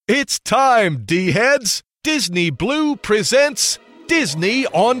It's time, D-heads! Disney Blue presents Disney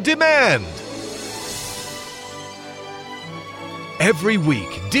On Demand. Every week,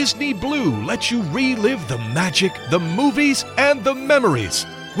 Disney Blue lets you relive the magic, the movies, and the memories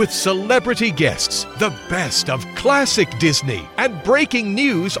with celebrity guests, the best of classic Disney, and breaking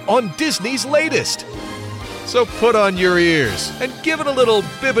news on Disney's latest. So put on your ears and give it a little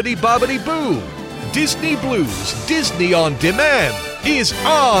bibbidi-bobbidi-boo. Disney Blue's Disney On Demand is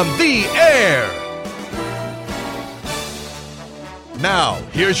on the air. Now,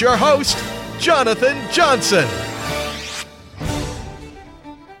 here's your host, Jonathan Johnson.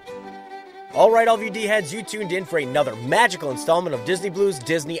 All right, all of you D-heads, you tuned in for another magical installment of Disney Blue's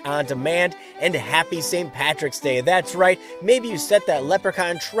Disney On Demand, and happy St. Patrick's Day. That's right, maybe you set that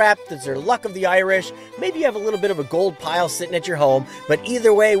leprechaun trap that's their luck of the Irish, maybe you have a little bit of a gold pile sitting at your home, but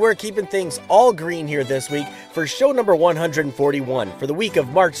either way, we're keeping things all green here this week for show number 141 for the week of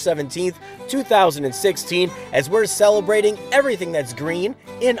March 17th, 2016, as we're celebrating everything that's green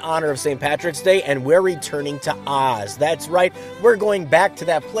in honor of St. Patrick's Day, and we're returning to Oz. That's right, we're going back to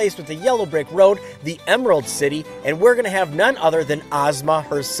that place with the yellow brick road, the Emerald City, and we're going to have none other than Ozma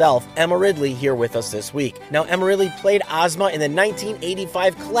herself, Emma Ridley, here with us this week. Now, Emma Ridley played Ozma in the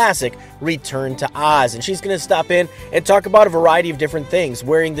 1985 classic Return to Oz, and she's going to stop in and talk about a variety of different things,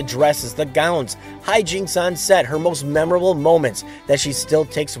 wearing the dresses, the gowns, hijinks on set, her most memorable moments that she still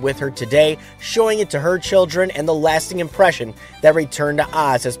takes with her today, showing it to her children, and the lasting impression that Return to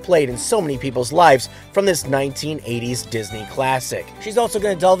Oz has played in so many people's lives from this 1980s Disney classic. She's also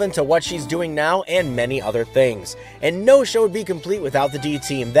going to delve into what she's doing now and many other things. And no show would be complete without the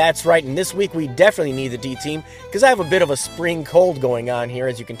D-Team. That's right, and this week we definitely need the D-Team because I have a bit of a spring cold going on here,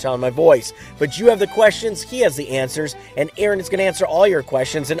 as you can tell in my voice. But you have the questions, he has the answers, and Aaron is going to answer all your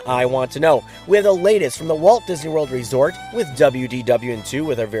questions, and I want to know. We have the latest from the Walt Disney World Resort with WDW2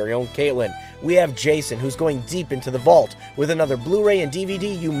 with our very own Caitlin. We have Jason, who's going deep into the vault with another Blu-ray and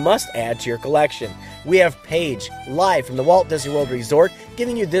DVD you must add to your collection. We have Paige, live from the Walt Disney World Resort,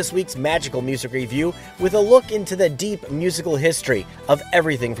 giving you this week's magical music review with a look into the deep musical history of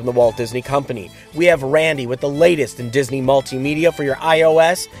everything from the Walt Disney Company. We have Randy with the latest in Disney multimedia for your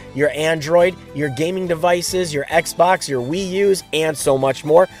iOS, your Android, your gaming devices, your Xbox, your Wii U's, and so much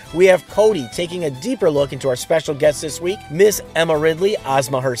more. We have Cody taking a deeper look into our special guest this week, Miss Emma Ridley,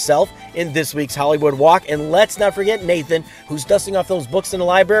 Ozma herself, in this week's Hollywood Walk. And let's not forget Nathan, who's dusting off those books in the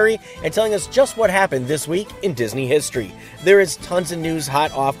library and telling us just what happened this week in Disney history. There is tons of news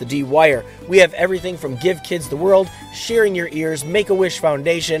hot off the D-Wire. We have everything from Give Kids the World, Sharing Your Ears, Make-A-Wish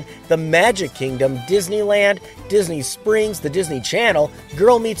Foundation, The Magic Kingdom, Disneyland, Disney Springs, the Disney Channel,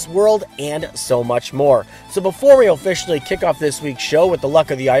 Girl Meets World, and so much more. So before we officially kick off this week's show with the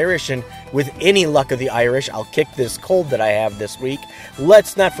luck of the Irish, and with any luck of the Irish, I'll kick this cold that I have this week,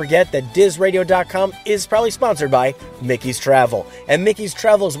 let's not forget that DizRadio.com is probably sponsored by Mickey's Travel. And Mickey's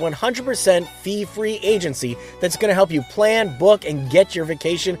Travel is 100% fee-free agency that's going to help you plan, book, and get your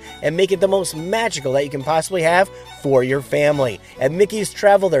vacation and make it the most magical that you can possibly have for your family. At Mickey's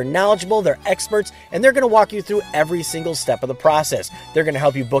Travel, they're knowledgeable, they're experts, and they're going to walk you through every single step of the process. They're going to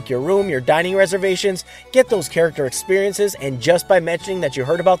help you book your room, your dining reservations, get those character experiences, and just by mentioning that you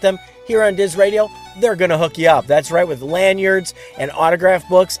heard about them here on Diz Radio, they're going to hook you up. That's right, with lanyards and autograph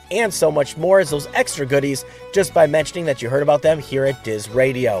books and so much more as those extra goodies just by mentioning that you heard about them here at Diz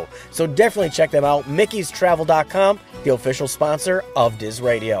Radio. So definitely check them out, Mickey'sTravel.com, the official sponsor of Diz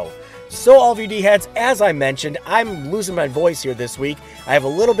Radio. So all of you D-heads, as I mentioned, I'm losing my voice here this week. I have a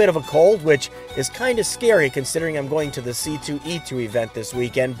little bit of a cold, which is kind of scary considering I'm going to the C2E2 event this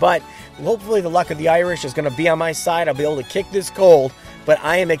weekend, but hopefully the luck of the Irish is going to be on my side. I'll be able to kick this cold, but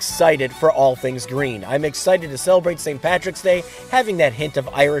I am excited for all things green. I'm excited to celebrate St. Patrick's Day, having that hint of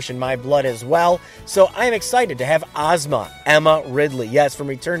Irish in my blood as well. So I'm excited to have Ozma, Emma Ridley, yes, from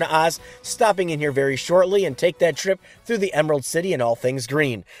Return to Oz, stopping in here very shortly and take that trip through the Emerald City and all things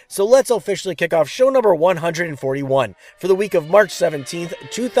green. So let's officially kick off show number 141 for the week of March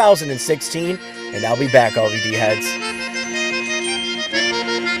 17th, 2016, and I'll be back, all you D-heads.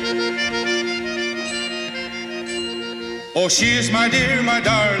 Oh, she is my dear, my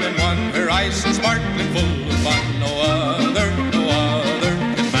darling one, her eyes so sparkling full of fun. No other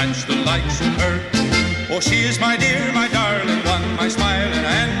can match the likes of her. Oh, she is my dear, my darling one, my smiling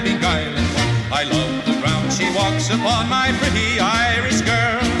and beguiling one. I love the ground she walks upon, my pretty Irish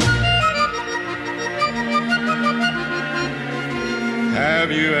girl.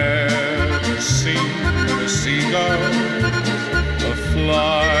 Have you ever seen a seagull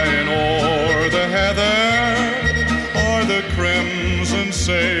a-flying o'er the heather, or the crimson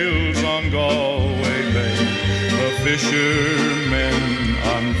sails on Galway Bay, the fishermen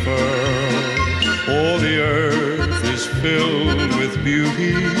on unfurl. Oh, the earth is filled with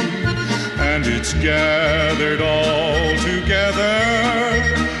beauty, and it's gathered all together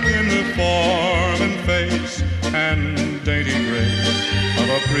in the form and face and dainty grace of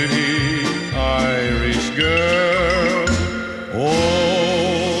a pretty Irish girl.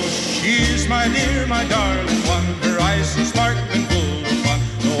 Oh, she's my dear, my darling one, her eyes so sparkling full of fun.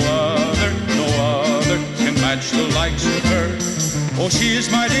 No other can match the likes of her. Oh, she is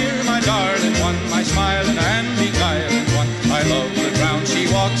my dear, my darling one, my smiling and beguiling one. I love the ground she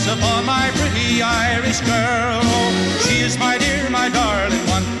walks upon, my pretty Irish girl. Oh, she is my dear, my darling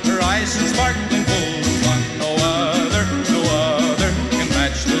one, her eyes so sparkling full of fun. No other can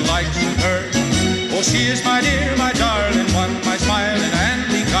match the likes of her. Oh, she is my dear, my darling one, my smiling and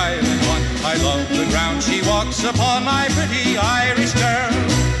beguiling one. I love the ground she walks upon, my pretty Irish girl.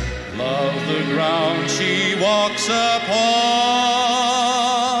 Love the ground she walks upon,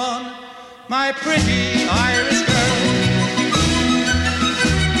 my pretty Irish girl.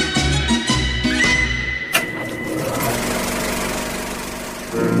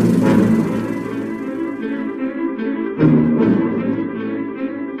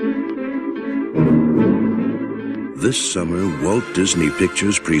 This summer, Walt Disney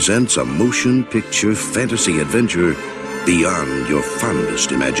Pictures presents a motion picture fantasy adventure beyond your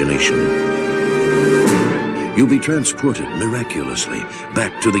fondest imagination. You'll be transported miraculously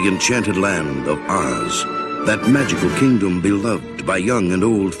back to the enchanted land of Oz, that magical kingdom beloved by young and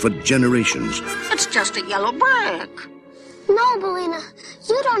old for generations. It's just a yellow brick. No, Bellina,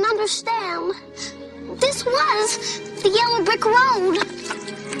 you don't understand. This was the Yellow Brick Road.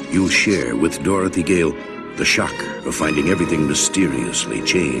 You'll share with Dorothy Gale the shock of finding everything mysteriously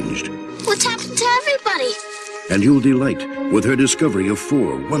changed. What's happened to everybody? And you'll delight with her discovery of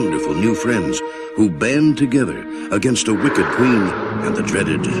 4 wonderful new friends who band together against a wicked queen and the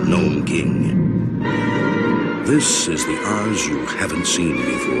dreaded Gnome King. This is the Oz you haven't seen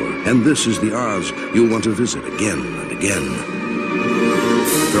before, and this is the Oz you'll want to visit again and again.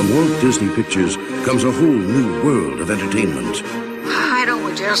 From Walt Disney Pictures comes a whole new world of entertainment. Why don't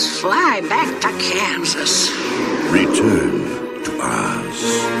we just fly back to Kansas? Return to Oz.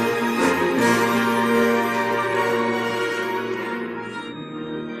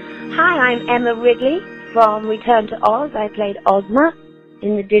 Hi, I'm Emma Wrigley from Return to Oz. I played Ozma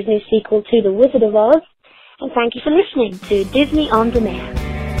in the Disney sequel to The Wizard of Oz. And thank you for listening to Disney On Demand.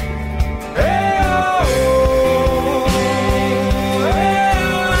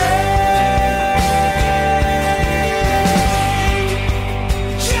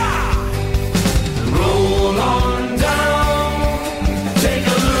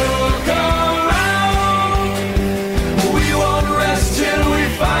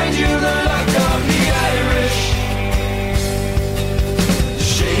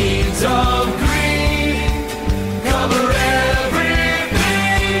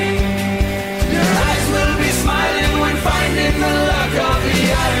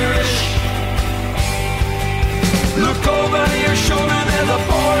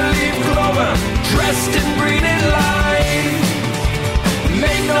 Dressed in green and lime.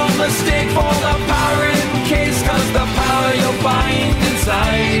 Make no mistake for the power in case, 'cause the power you'll find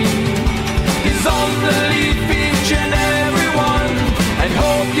inside is on the leaf, each and every one, and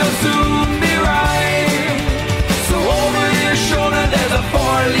hope you'll soon be right. So over your shoulder there's a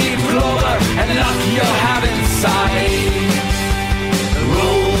 4-leaf clover, and luck you'll have inside.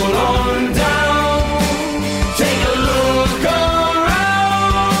 Roll on down, take a look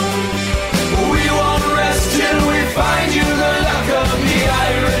around. We won't rest till we find you the luck of the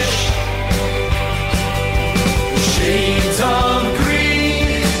Irish. Shades of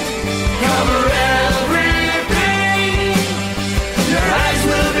green cover everything. Your eyes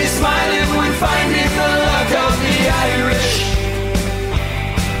will be smiling when finding the luck of the Irish.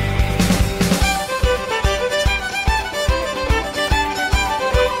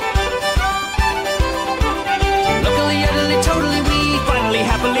 Luckily, utterly, totally, we finally,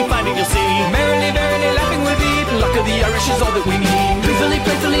 happily finding you'll see. Merrily, verily, laughing we'll be. The luck of the Irish is all that we need. Gleefully,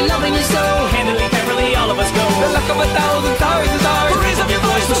 playfully, lovingly so. Handily, carefully, all of us go. The luck of 1,000 stars is ours. Raise up your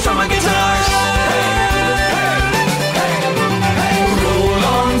voice, we'll strum our guitars. Roll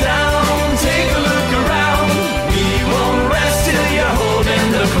on down, take a look around. We won't rest till you're holding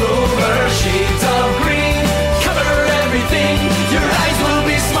the clover. Shades of green cover everything. Your eyes will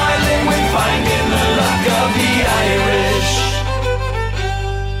be smiling when finding the luck of the Irish.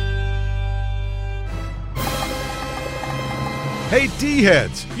 Hey,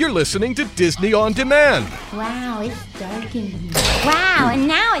 D-heads, you're listening to Disney On Demand. Wow, it's dark in here. Wow, and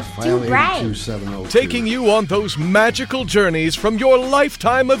now it's too bright. Taking you on those magical journeys from your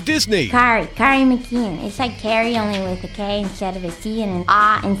lifetime of Disney. Carrie McKeon. It's like Carrie, only with a K instead of a C and an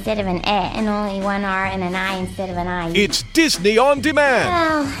A instead of an E, and only one R and an I instead of an I. It's Disney On Demand.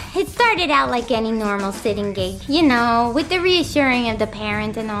 Well, it started out like any normal sitting gig, you know, with the reassuring of the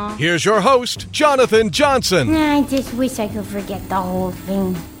parent and all. Here's your host, Jonathan Johnson. I just wish I could forget the whole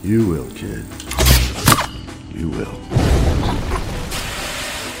thing. You will, kid. You will.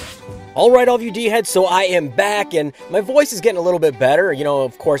 All right, all of you D-heads, so I am back, and my voice is getting a little bit better. You know,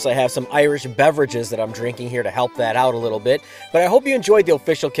 of course, I have some Irish beverages that I'm drinking here to help that out a little bit. But I hope you enjoyed the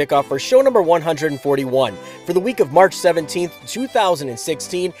official kickoff for show number 141 for the week of March 17th,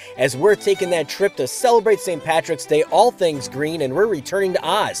 2016, as we're taking that trip to celebrate St. Patrick's Day, all things green, and we're returning to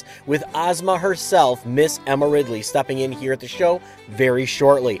Oz with Ozma herself, Miss Emma Ridley, stepping in here at the show very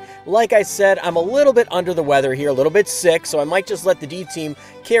shortly. Like I said, I'm a little bit under the weather here, a little bit sick, so I might just let the D-team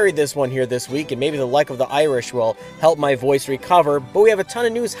carry this one here this week, and maybe the luck of the Irish will help my voice recover. But we have a ton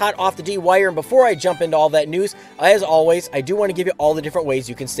of news hot off the D-Wire, and before I jump into all that news, as always, I do want to give you all the different ways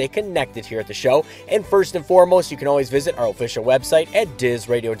you can stay connected here at the show. And first and foremost, you can always visit our official website at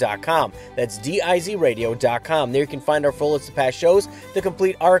DizRadio.com. That's DizRadio.com. There you can find our full list of past shows, the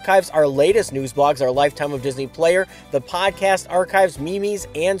complete archives, our latest news blogs, our Lifetime of Disney player, the podcast archives, memes,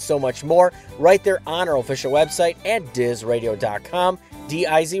 and so much more, right there on our official website at DizRadio.com.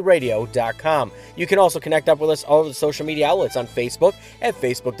 DizRadio.com. You can also connect up with us all over the social media outlets on Facebook at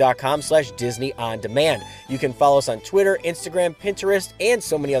Facebook.com/Disney On Demand. You can follow us on Twitter, Instagram, Pinterest, and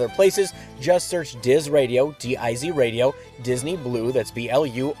so many other places. Just search Diz Radio, D-I-Z Radio, Disney Blue, that's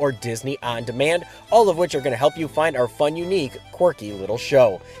BLU, or Disney On Demand, all of which are going to help you find our fun, unique, quirky little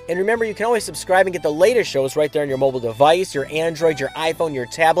show. And remember, you can always subscribe and get the latest shows right there on your mobile device, your Android, your iPhone, your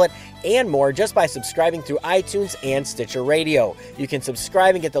tablet, and more just by subscribing through iTunes and Stitcher Radio. You can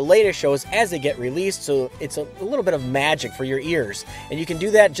subscribe and get the latest shows as they get released, so it's a little bit of magic for your ears. And you can do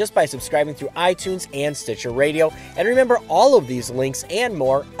that just by subscribing through iTunes and Stitcher Radio. And remember, all of these links and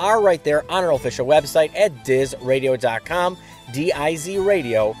more are right there on our official website at DizRadio.com,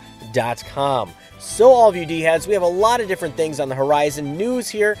 DizRadio.com. So all of you D-heads, we have a lot of different things on the horizon. News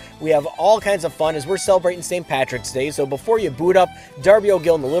here, we have all kinds of fun as we're celebrating St. Patrick's Day. So before you boot up Darby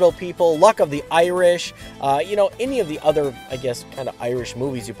O'Gill and the Little People, Luck of the Irish, any of the other, I guess, kind of Irish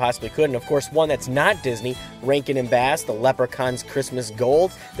movies you possibly could. And of course, one that's not Disney, Rankin and Bass, The Leprechaun's Christmas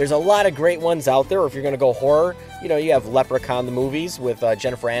Gold. There's a lot of great ones out there. Or if you're going to go horror, you have Leprechaun the movies with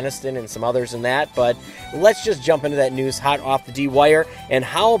Jennifer Aniston and some others in that. But let's just jump into that news hot off the D-Wire. And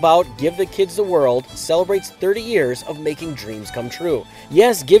how about Give the Kids the World celebrates 30 years of making dreams come true.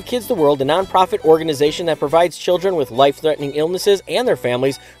 Yes, Give Kids the World, a nonprofit organization that provides children with life-threatening illnesses and their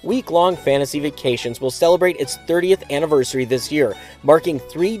families week-long fantasy vacations, will celebrate its 30th anniversary this year, marking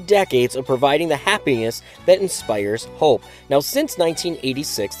 3 decades of providing the happiness that inspires hope. Now, since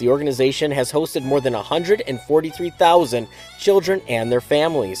 1986, the organization has hosted more than 143,000 children and their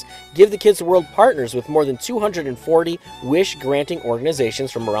families. Give the Kids the World partners with more than 240 wish-granting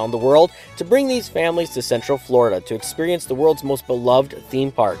organizations from around the world to bring these families to Central Florida to experience the world's most beloved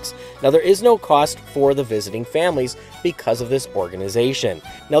theme parks. Now, there is no cost for the visiting families because of this organization.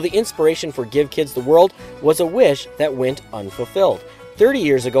 Now, the inspiration for Give Kids the World was a wish that went unfulfilled. 30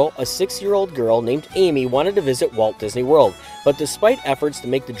 years ago, a 6-year-old girl named Amy wanted to visit Walt Disney World, but despite efforts to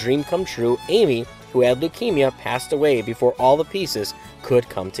make the dream come true, Amy, who had leukemia, passed away before all the pieces could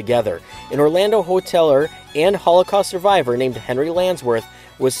come together. An Orlando hoteler and Holocaust survivor named Henry Landsworth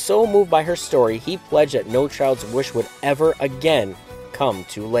was so moved by her story, he pledged that no child's wish would ever again come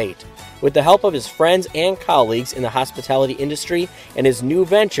too late. With the help of his friends and colleagues in the hospitality industry, and his new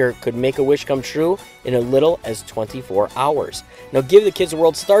venture could make a wish come true in as little as 24 hours. Now, Give the Kids the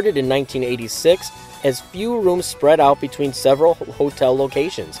World started in 1986 as few rooms spread out between several hotel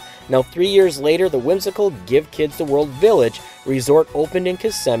locations. Now, 3 years later, the whimsical Give Kids the World Village resort opened in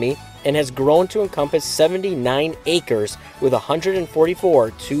Kissimmee and has grown to encompass 79 acres with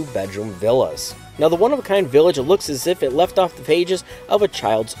 144 two-bedroom villas. Now, the one-of-a-kind village looks as if it left off the pages of a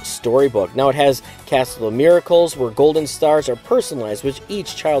child's storybook. Now, it has Castle of Miracles, where golden stars are personalized with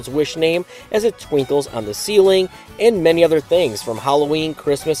each child's wish name as it twinkles on the ceiling, and many other things from Halloween,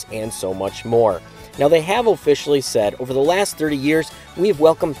 Christmas, and so much more. Now, they have officially said over the last 30 years, we have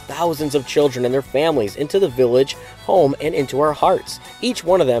welcomed thousands of children and their families into the village, home, and into our hearts. Each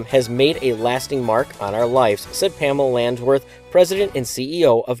one of them has made a lasting mark on our lives, said Pamela Landsworth, President and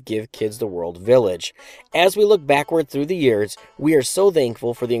CEO of Give Kids the World Village. As we look backward through the years, we are so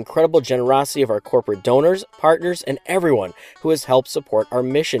thankful for the incredible generosity of our corporate donors, partners, and everyone who has helped support our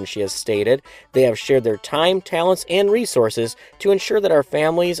mission, she has stated. They have shared their time, talents, and resources to ensure that our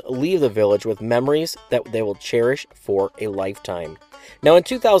families leave the village with memories that they will cherish for a lifetime. Now, in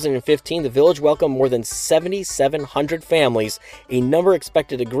 2015, the village welcomed more than 7,700 families, a number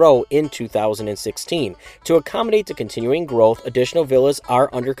expected to grow in 2016. To accommodate the continuing growth, additional villas are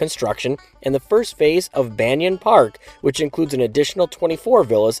under construction, and the first phase of Banyan Park, which includes an additional 24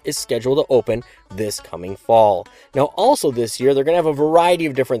 villas, is scheduled to open this coming fall. Now, also this year, they're going to have a variety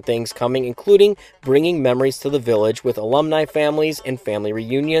of different things coming, including bringing memories to the village with alumni families and family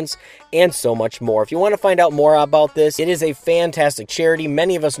reunions, and so much more. If you want to find out more about this, it is a fantastic charity.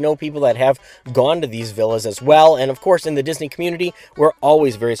 Many of us know people that have gone to these villas as well, and of course, in the Disney community, we're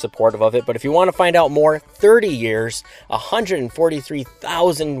always very supportive of it. But if you want to find out more, 30 years,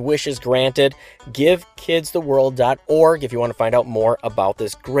 143,000 wishes granted, givekidstheworld.org if you want to find out more about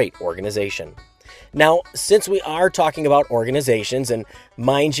this great organization. Now, since we are talking about organizations, and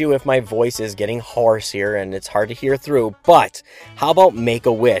mind you, if my voice is getting hoarse here and it's hard to hear through, but how about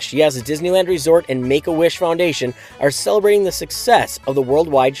Make-A-Wish? Yes, the Disneyland Resort and Make-A-Wish Foundation are celebrating the success of the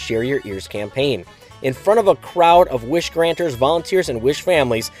worldwide Share Your Ears campaign. In front of a crowd of Wish granters, volunteers, and Wish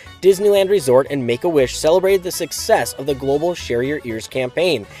families, Disneyland Resort and Make-A-Wish celebrated the success of the global Share Your Ears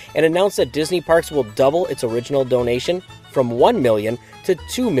campaign and announced that Disney Parks will double its original donation from $1 million to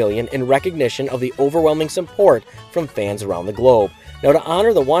 $2 million in recognition of the overwhelming support from fans around the globe. Now, to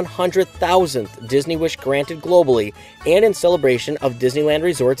honor the 100,000th Disney Wish granted globally and in celebration of Disneyland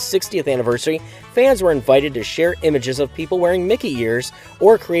Resort's 60th anniversary, fans were invited to share images of people wearing Mickey ears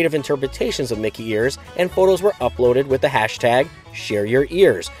or creative interpretations of Mickey ears, and photos were uploaded with the hashtag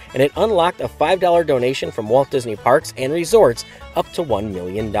 #ShareYourEars, and it unlocked a $5 donation from Walt Disney Parks and Resorts up to $1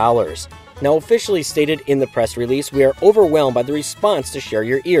 million. Now, officially stated in the press release, we are overwhelmed by the response to Share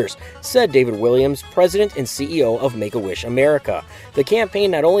Your Ears, said David Williams, President and CEO of Make-A-Wish America. The campaign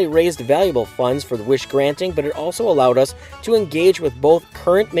not only raised valuable funds for the wish granting, but it also allowed us to engage with both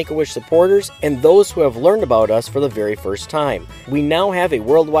current Make-A-Wish supporters and those who have learned about us for the very first time. We now have a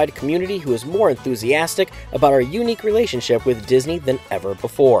worldwide community who is more enthusiastic about our unique relationship with Disney than ever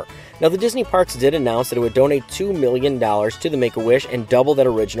before. Now, the Disney Parks did announce that it would donate $2 million to the Make-A-Wish and double that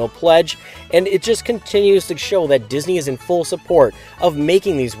original pledge, and it just continues to show that Disney is in full support of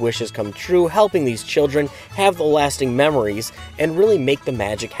making these wishes come true, helping these children have the lasting memories, and really make the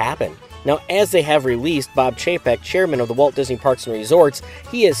magic happen. Now, as they have released, Bob Chapek, chairman of the Walt Disney Parks and Resorts,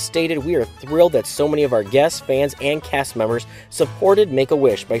 he has stated, "We are thrilled that so many of our guests, fans, and cast members supported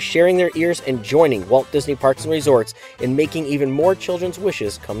Make-A-Wish by sharing their ears and joining Walt Disney Parks and Resorts in making even more children's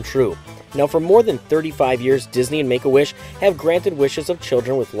wishes come true." Now, for more than 35 years, Disney and Make-A-Wish have granted wishes of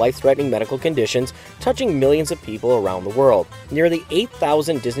children with life-threatening medical conditions, touching millions of people around the world. Nearly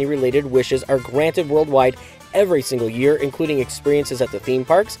 8,000 Disney-related wishes are granted worldwide every single year, including experiences at the theme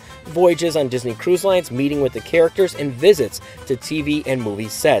parks, voyages on Disney Cruise Lines, meeting with the characters, and visits to TV and movie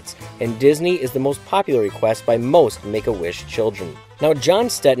sets. And Disney is the most popular request by most Make-A-Wish children. Now, John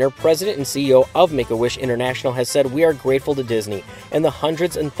Stetner, President and CEO of Make-A-Wish International, has said, "We are grateful to Disney and the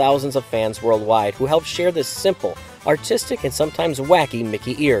hundreds and thousands of fans worldwide who help share this simple, artistic, and sometimes wacky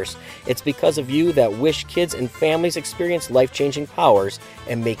Mickey ears. It's because of you that Wish kids and families experience life-changing powers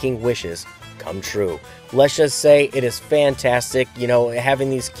and making wishes come true." Let's just say it is fantastic, having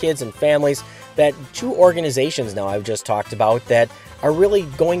these kids and families, that two organizations now I've just talked about that are really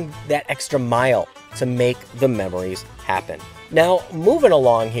going that extra mile to make the memories happen. Now, moving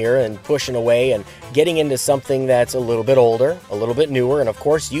along here and pushing away and getting into something that's a little bit older, a little bit newer, and of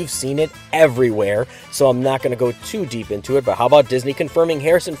course you've seen it everywhere, so I'm not going to go too deep into it, but how about Disney confirming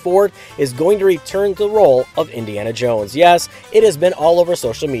Harrison Ford is going to return to the role of Indiana Jones? Yes, it has been all over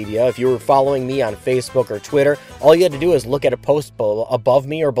social media. If you were following me on Facebook or Twitter, all you had to do is look at a post above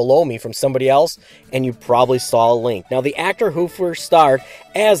me or below me from somebody else, and you probably saw a link. Now, the actor who first starred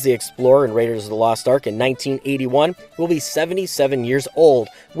as the Explorer in Raiders of the Lost Ark in 1981 will be 77 years old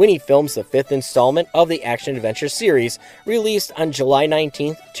when he films the fifth installment of the action-adventure series, released on July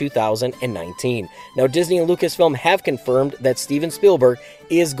 19, 2019. Now, Disney and Lucasfilm have confirmed that Steven Spielberg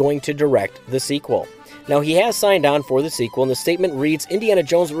is going to direct the sequel. Now, he has signed on for the sequel, and the statement reads, Indiana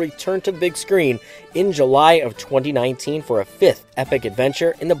Jones will return to the big screen in July of 2019 for a 5th epic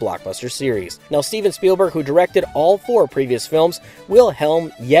adventure in the blockbuster series. Now, Steven Spielberg, who directed all 4 previous films, will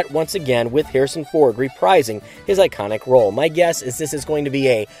helm yet once again with Harrison Ford reprising his iconic role. My guess is this is going to be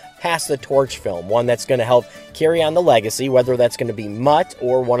a pass the torch film, one that's going to help carry on the legacy, whether that's going to be Mutt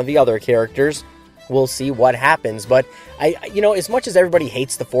or one of the other characters. We'll see what happens, but as much as everybody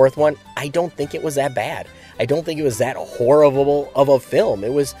hates the 4th one, I don't think it was that bad. I don't think it was that horrible of a film.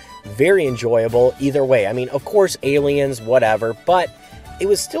 It was very enjoyable either way. I mean, of course, aliens, whatever, but it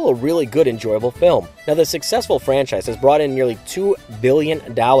was still a really good, enjoyable film. Now, the successful franchise has brought in nearly $2 billion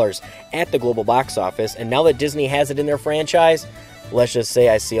at the global box office, and now that Disney has it in their franchise, let's just say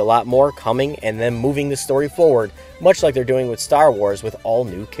I see a lot more coming and then moving the story forward, much like they're doing with Star Wars with all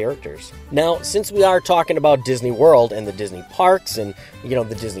new characters. Now, since we are talking about Disney World and the Disney parks and,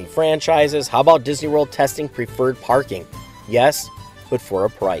 the Disney franchises, how about Disney World testing preferred parking? Yes, but for a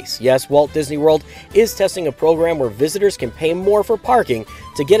price. Yes, Walt Disney World is testing a program where visitors can pay more for parking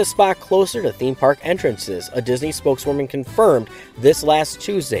to get a spot closer to theme park entrances, a Disney spokeswoman confirmed this last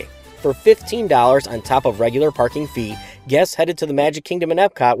Tuesday. For $15 on top of regular parking fee, guests headed to the Magic Kingdom and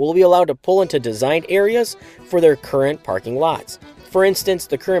Epcot will be allowed to pull into designed areas for their current parking lots. For instance,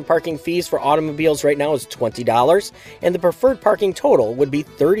 the current parking fees for automobiles right now is $20, and the preferred parking total would be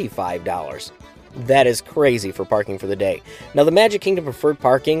 $35. That is crazy for parking for the day. Now, the Magic Kingdom preferred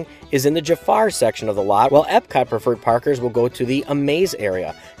parking is in the Jafar section of the lot, while Epcot preferred parkers will go to the Amaze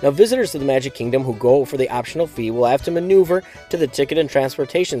area. Now, visitors to the Magic Kingdom who go for the optional fee will have to maneuver to the Ticket and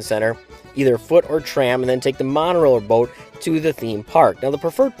Transportation Center, either foot or tram, and then take the monorail or boat to the theme park. Now, the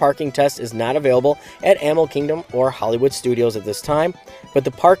preferred parking test is not available at Animal Kingdom or Hollywood Studios at this time, but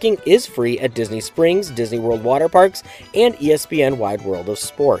the parking is free at Disney Springs, Disney World Water Parks, and ESPN Wide World of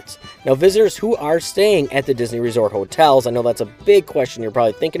Sports. Now, visitors who are staying at the Disney Resort hotels, I know that's a big question you're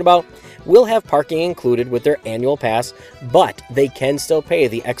probably thinking about, will have parking included with their annual pass, but they can still pay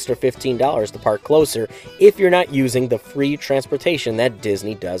the extra $15 to park closer if you're not using the free transportation that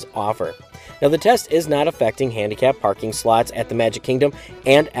Disney does offer. Now, the test is not affecting handicap parking slots at the Magic Kingdom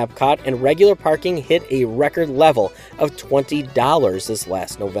and Epcot, and regular parking hit a record level of $20 this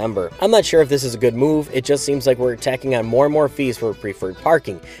last November. I'm not sure if this is a good move. It just seems like we're tacking on more and more fees for preferred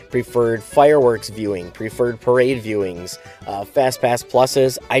parking, preferred fireworks viewing, preferred parade viewings, Fast Pass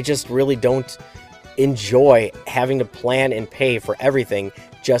Pluses. I just really don't enjoy having to plan and pay for everything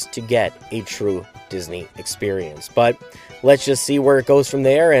just to get a true Disney experience. But let's just see where it goes from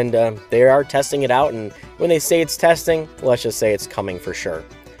there, and they are testing it out, and when they say it's testing, let's just say it's coming for sure.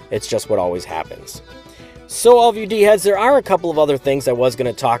 It's just what always happens. So, all of you D-heads, there are a couple of other things I was going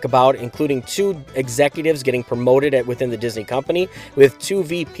to talk about, including 2 executives getting promoted within the Disney company, with 2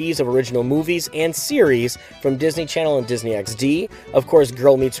 VPs of original movies and series from Disney Channel and Disney XD, of course,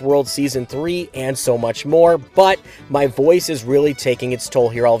 Girl Meets World Season 3, and so much more. But my voice is really taking its toll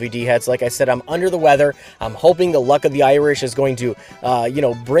here, all of you D-heads. Like I said, I'm under the weather. I'm hoping the luck of the Irish is going to,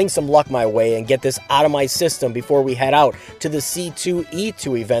 bring some luck my way and get this out of my system before we head out to the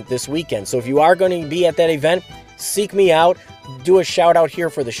C2E2 event this weekend. So if you are going to be at that event, seek me out, do a shout out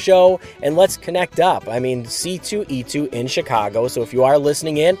here for the show, and let's connect up. I mean, C2E2 in Chicago, so if you are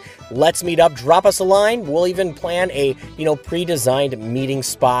listening in, let's meet up, drop us a line. We'll even plan a, pre-designed meeting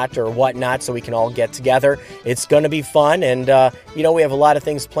spot or whatnot so we can all get together. It's going to be fun, and, we have a lot of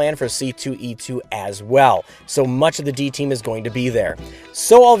things planned for C2E2 as well. So much of the D team is going to be there.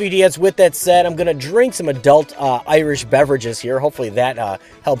 So all of you D-heads, with that said, I'm going to drink some adult Irish beverages here. Hopefully that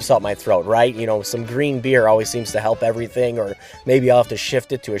helps out my throat, right? Some green beer always seems to help everything, or maybe I'll have to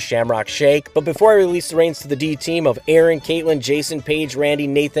shift it to a Shamrock Shake. But before I release the reins to the D team of Aaron, Caitlin, Jason, Paige, Randy,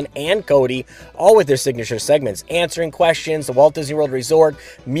 Nathan, and Cody, all with their signature segments, answering questions, the Walt Disney World Resort,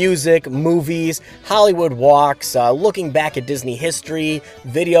 music, movies, Hollywood walks, looking back at Disney history,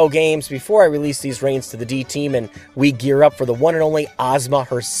 video games, before I release these reins to the D team and we gear up for the one and only Ozma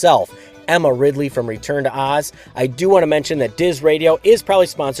herself, Emma Ridley from Return to Oz, I do want to mention that Diz Radio is proudly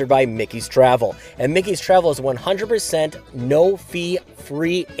sponsored by Mickey's Travel. And Mickey's Travel is a 100% no-fee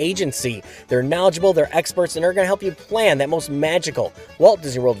free agency. They're knowledgeable, they're experts, and they're going to help you plan that most magical Walt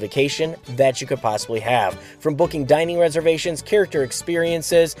Disney World vacation that you could possibly have. From booking dining reservations, character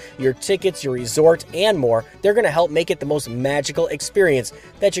experiences, your tickets, your resort, and more, they're going to help make it the most magical experience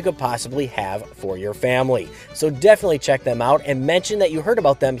that you could possibly have for your family. So definitely check them out and mention that you heard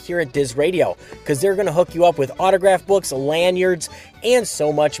about them here at Diz Radio, because they're going to hook you up with autograph books, lanyards, and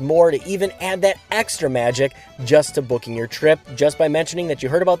so much more to even add that extra magic just to booking your trip, just by mentioning that you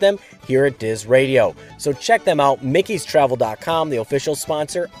heard about them here at Diz Radio. So check them out, mickeystravel.com, the official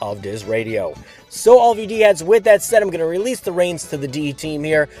sponsor of Diz Radio. So all of you D-heads, with that said, I'm going to release the reins to the D team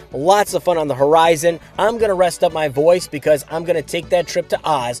here. Lots of fun on the horizon. I'm going to rest up my voice because I'm going to take that trip to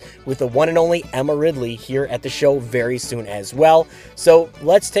Oz with the one and only Emma Ridley here at the show very soon as well. So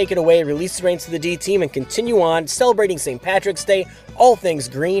let's take it away, release the reins to the D team, and continue on celebrating St. Patrick's Day, all things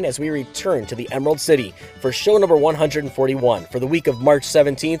green, as we return to the Emerald City for show number 141 for the week of March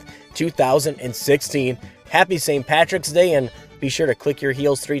 17th, 2016. Happy St. Patrick's Day, and be sure to click your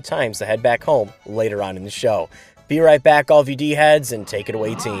heels 3 times to head back home later on in the show. Be right back, all of you D-heads, and take it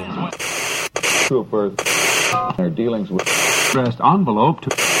away, team. Troopers are dealings with addressed envelope to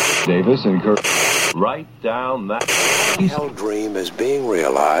Davis and Kirk. Write down that Hell dream is being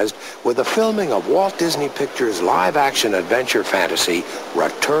realized with the filming of Walt Disney Pictures' live-action adventure fantasy,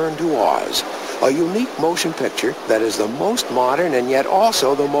 Return to Oz, a unique motion picture that is the most modern and yet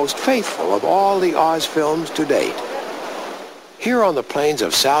also the most faithful of all the Oz films to date. Here on the plains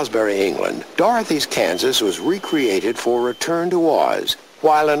of Salisbury, England, Dorothy's Kansas was recreated for Return to Oz,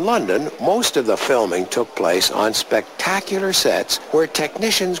 while in London, most of the filming took place on spectacular sets where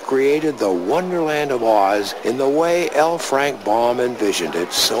technicians created the Wonderland of Oz in the way L. Frank Baum envisioned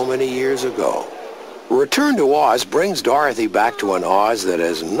it so many years ago. Return to Oz brings Dorothy back to an Oz that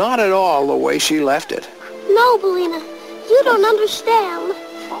is not at all the way she left it. No, Bellina, you don't understand.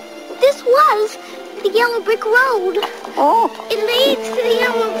 This was the Yellow Brick Road. Oh. It leads to the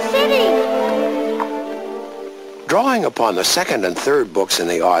Emerald City. Drawing upon the second and third books in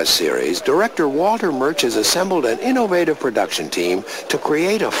the Oz series, director Walter Murch has assembled an innovative production team to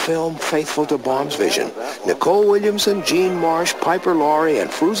create a film faithful to Baum's vision. Nicole Williamson, Jean Marsh, Piper Laurie, and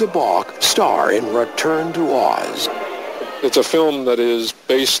Fruza Balk star in Return to Oz. It's a film that is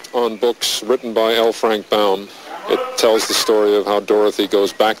based on books written by L. Frank Baum. It tells the story of how Dorothy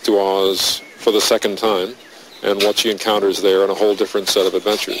goes back to Oz for the second time and what she encounters there in a whole different set of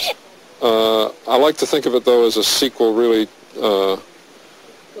adventures. I like to think of it, though, as a sequel, really, a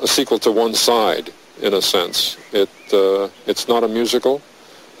sequel to One Side, in a sense. It's not a musical.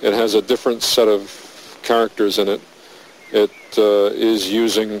 It has a different set of characters in it. It is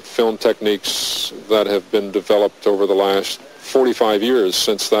using film techniques that have been developed over the last 45 years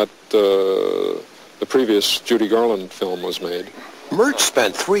since that the previous Judy Garland film was made. Murch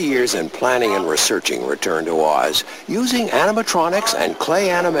spent 3 years in planning and researching Return to Oz. Using animatronics and clay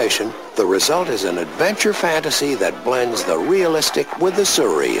animation, the result is an adventure fantasy that blends the realistic with the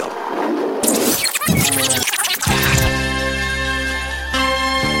surreal.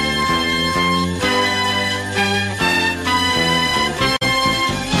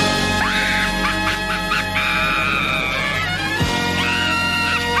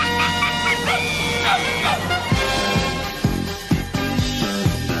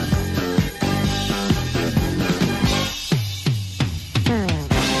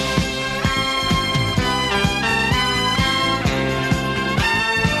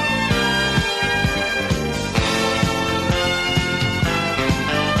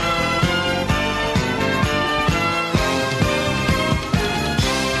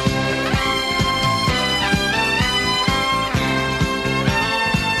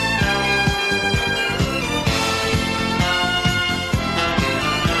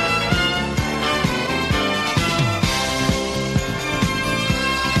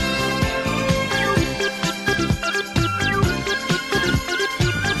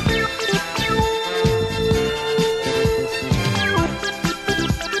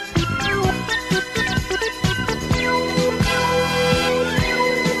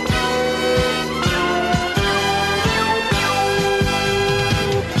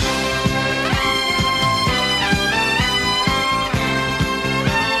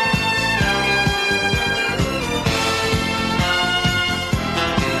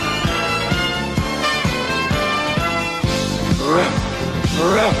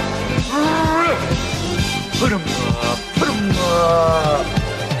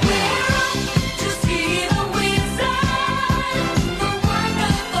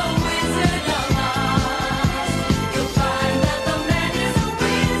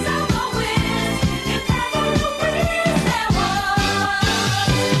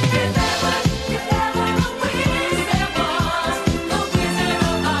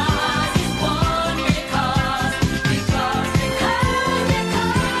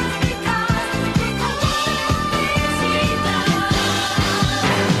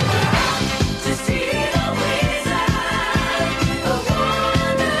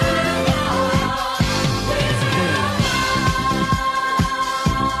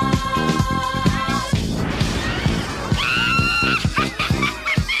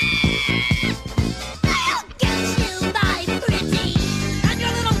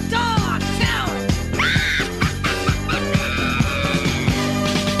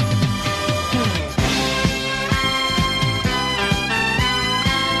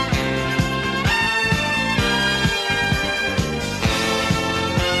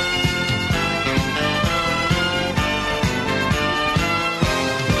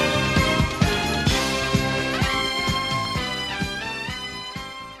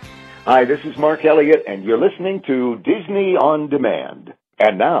 Hi, this is Mark Elliott, and you're listening to Disney On Demand.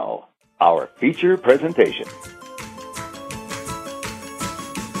 And now, our feature presentation.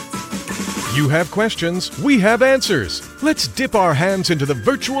 You have questions, we have answers. Let's dip our hands into the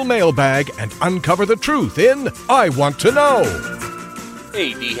virtual mailbag and uncover the truth in I Want to Know.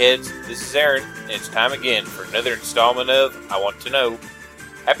 Hey D-Heads, this is Aaron, and it's time again for another installment of I Want to Know.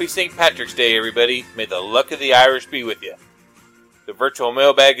 Happy St. Patrick's Day, everybody. May the luck of the Irish be with you. The virtual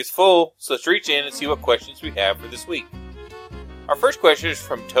mailbag is full, so let's reach in and see what questions we have for this week. Our first question is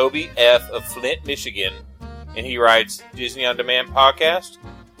from Toby F. of Flint, Michigan, and he writes, Disney On Demand podcast.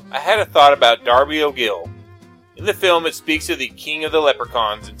 I had a thought about Darby O'Gill. In the film, it speaks of the king of the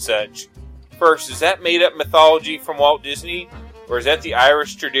leprechauns and such. First, is that made-up mythology from Walt Disney, or is that the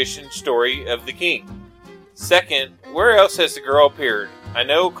Irish tradition story of the king? Second, where else has the girl appeared? I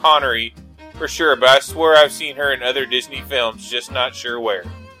know Connery for sure, but I swear I've seen her in other Disney films, just not sure where.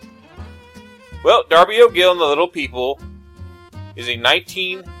 Well, Darby O'Gill and the Little People is a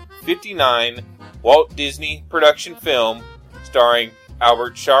 1959 Walt Disney production film starring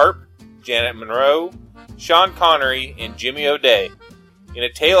Albert Sharp, Janet Monroe, Sean Connery, and Jimmy O'Day, in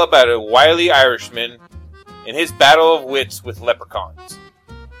a tale about a wily Irishman and his battle of wits with leprechauns.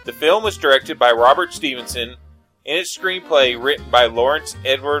 The film was directed by Robert Stevenson and its screenplay written by Lawrence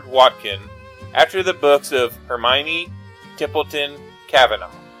Edward Watkin after the books of Hermione Templeton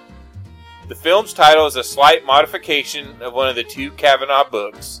Kavanaugh. The film's title is a slight modification of one of the two Kavanaugh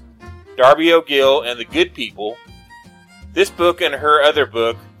books, Darby O'Gill and the Good People. This book and her other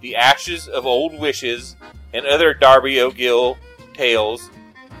book, The Ashes of Old Wishes and Other Darby O'Gill Tales,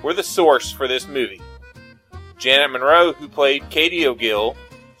 were the source for this movie. Janet Monroe, who played Katie O'Gill,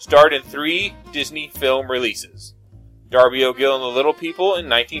 starred in 3 Disney film releases. Darby O'Gill and the Little People in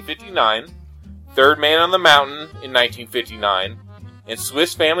 1959, Third Man on the Mountain in 1959, and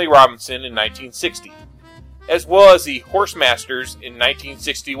Swiss Family Robinson in 1960, as well as the Horsemasters in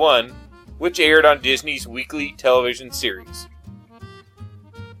 1961, which aired on Disney's weekly television series.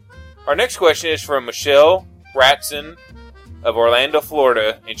 Our next question is from Michelle Ratson of Orlando,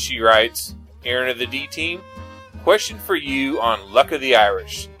 Florida, and she writes, Aaron of the D-Team, question for you on Luck of the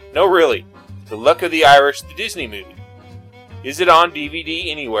Irish. No, really, The Luck of the Irish, the Disney movie. Is it on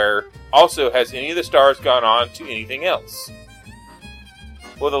DVD anywhere? Also, has any of the stars gone on to anything else?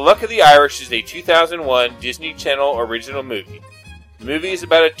 Well, The Luck of the Irish is a 2001 Disney Channel original movie. The movie is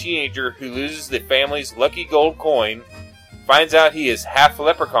about a teenager who loses the family's lucky gold coin, finds out he is half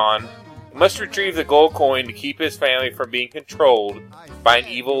leprechaun, and must retrieve the gold coin to keep his family from being controlled by an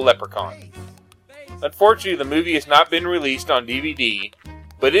evil leprechaun. Unfortunately, the movie has not been released on DVD,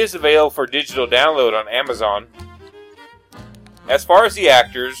 but is available for digital download on Amazon. As far as the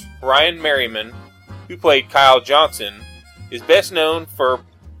actors, Ryan Merriman, who played Kyle Johnson, is best known for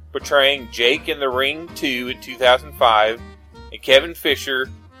portraying Jake in The Ring 2 in 2005, and Kevin Fisher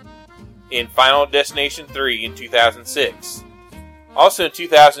in Final Destination 3 in 2006. Also in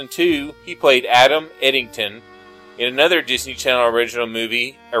 2002, he played Adam Eddington in another Disney Channel original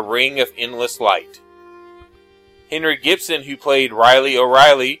movie, A Ring of Endless Light. Henry Gibson, who played Riley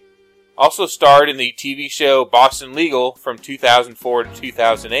O'Reilly, also starred in the TV show Boston Legal from 2004 to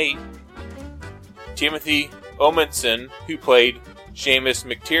 2008. Timothy Omundson, who played Seamus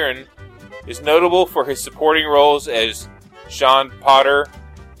McTiernan, is notable for his supporting roles as Sean Potter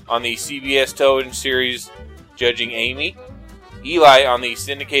on the CBS television series Judging Amy, Eli on the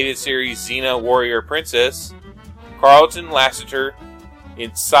syndicated series Xena Warrior Princess, Carlton Lassiter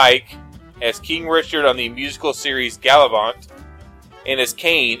in Psych, as King Richard on the musical series Galavant, and as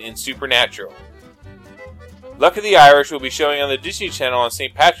Kane in Supernatural. Luck of the Irish will be showing on the Disney Channel on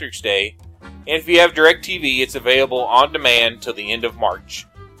St. Patrick's Day, and if you have DirecTV, it's available on demand till the end of March.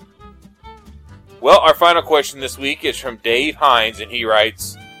 Well, our final question this week is from Dave Hines, and he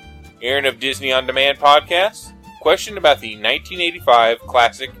writes, Aaron of Disney On Demand podcast, question about the 1985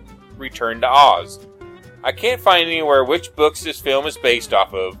 classic Return to Oz. I can't find anywhere which books this film is based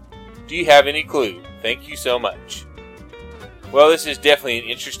off of. Do you have any clue? Thank you so much. Well, this is definitely an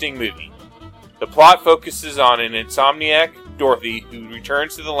interesting movie. The plot focuses on an insomniac, Dorothy, who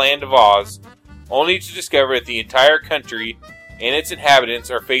returns to the land of Oz, only to discover that the entire country and its inhabitants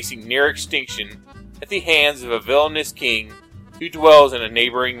are facing near extinction at the hands of a villainous king who dwells in a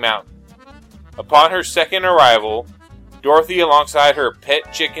neighboring mountain. Upon her second arrival, Dorothy, alongside her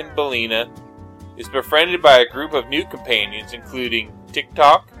pet chicken Bellina, is befriended by a group of new companions including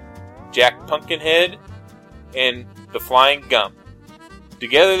Tick-Tock, Jack Pumpkinhead, and the Flying Gump.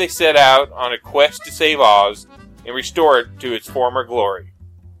 Together they set out on a quest to save Oz and restore it to its former glory.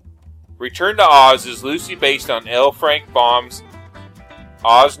 Return to Oz is loosely based on L. Frank Baum's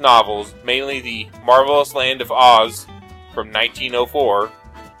Oz novels, mainly The Marvelous Land of Oz from 1904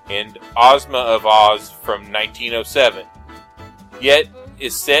 and Ozma of Oz from 1907, yet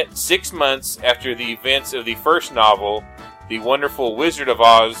is set 6 months after the events of the first novel, The Wonderful Wizard of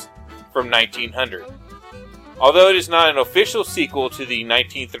Oz from 1900. Although it is not an official sequel to the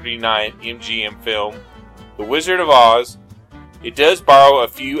 1939 MGM film, The Wizard of Oz, it does borrow a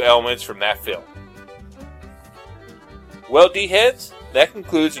few elements from that film. Well, D-Heads, that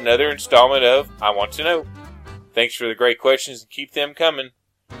concludes another installment of I Want to Know. Thanks for the great questions and keep them coming.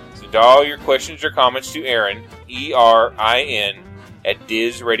 Send all your questions or comments to Erin, E-R-I-N, at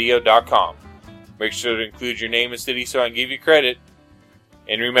DizRadio.com. Make sure to include your name and city so I can give you credit.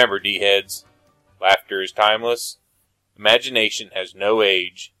 And remember, D-Heads, laughter is timeless, imagination has no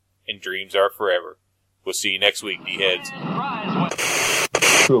age, and dreams are forever. We'll see you next week, D-Heads.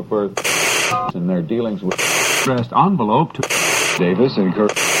 Trooper in their dealings with addressed envelope to Davis and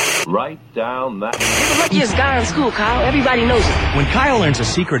Kirk. Write down that. You're the luckiest guy in school, Kyle. Everybody knows it. When Kyle learns a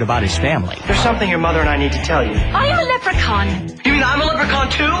secret about his family, there's something your mother and I need to tell you. I'm a leprechaun. You mean I'm a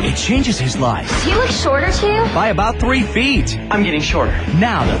leprechaun too? It changes his life. Do you look shorter too? By about 3 feet. I'm getting shorter.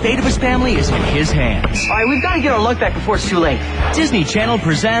 Now the fate of his family is in his hands. All right, we've got to get our luck back before it's too late. Disney Channel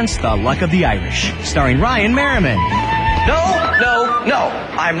presents The Luck of the Irish, starring Ryan Merriman. No.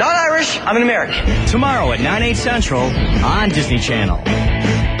 I'm not Irish. I'm an American. Tomorrow at 9/8 Central on Disney Channel.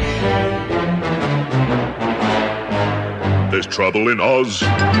 There's trouble in Oz,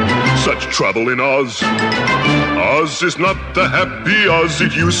 such trouble in Oz. Oz is not the happy Oz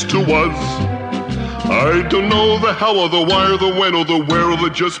it used to was. I don't know the how or the why or the when or the where or the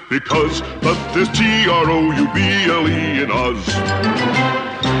just because, but there's Trouble in Oz.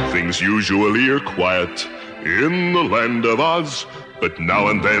 Things usually are quiet in the land of Oz, but now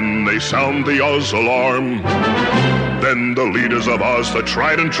and then they sound the Oz alarm. Then the leaders of Oz, the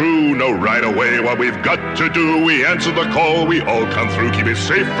tried and true, know right away what we've got to do. We answer the call, we all come through, keep it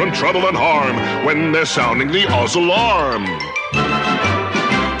safe from trouble and harm when they're sounding the Oz alarm.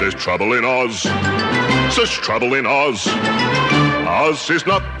 There's trouble in Oz, such trouble in Oz. Oz is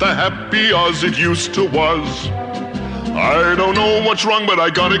not the happy Oz it used to was. I don't know what's wrong, but I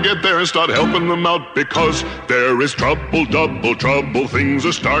gotta get there and start helping them out, because there is trouble, double trouble. Things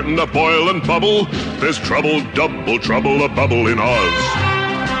are starting to boil and bubble. There's trouble, double trouble, a bubble in Oz.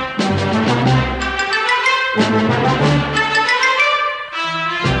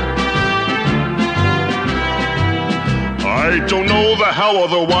 I don't know the how or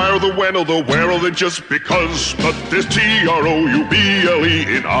the why or the when or the where or the just because, but there's Trouble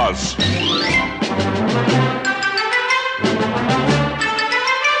in Oz.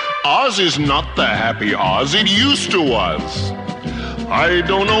 Oz is not the happy Oz it used to was. I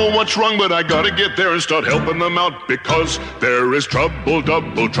don't know what's wrong, but I gotta get there and start helping them out, because there is trouble,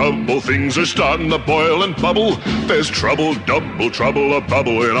 double trouble. Things are starting to boil and bubble. There's trouble, double trouble, a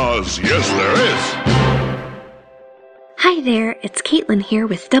bubble in Oz. Yes, there is. Hi there, it's Caitlin here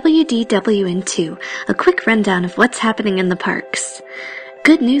with WDWN2, a quick rundown of what's happening in the parks.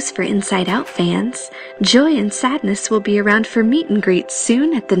 Good news for Inside Out fans. Joy and Sadness will be around for meet and greets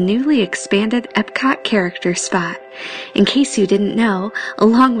soon at the newly expanded Epcot character spot. In case you didn't know,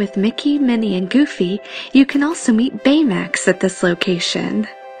 along with Mickey, Minnie, and Goofy, you can also meet Baymax at this location.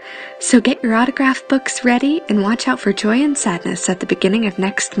 So get your autograph books ready and watch out for Joy and Sadness at the beginning of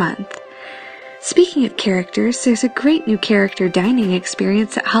next month. Speaking of characters, there's a great new character dining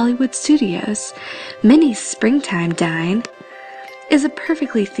experience at Hollywood Studios. Minnie's Springtime Dine is a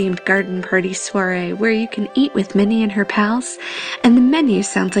perfectly themed garden party soiree where you can eat with Minnie and her pals, and the menu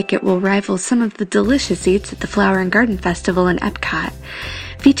sounds like it will rival some of the delicious eats at the Flower and Garden Festival in Epcot.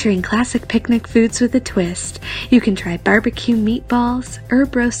 Featuring classic picnic foods with a twist, you can try barbecue meatballs,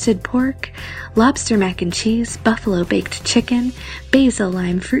 herb-roasted pork, lobster mac and cheese, buffalo baked chicken, basil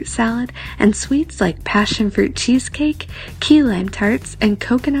lime fruit salad, and sweets like passion fruit cheesecake, key lime tarts, and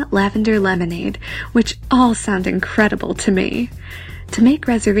coconut lavender lemonade, which all sound incredible to me. To make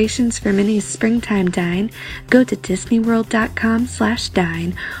reservations for Minnie's Springtime Dine, go to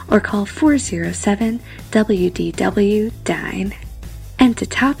disneyworld.com/dine or call 407-WDW-DINE. And to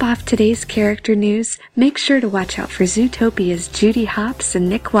top off today's character news, make sure to watch out for Zootopia's Judy Hopps and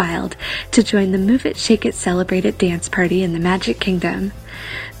Nick Wilde to join the Move It, Shake It, Celebrate It dance party in the Magic Kingdom.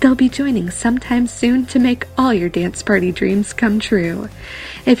 They'll be joining sometime soon to make all your dance party dreams come true.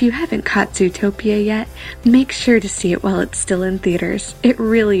 If you haven't caught Zootopia yet, make sure to see it while it's still in theaters. It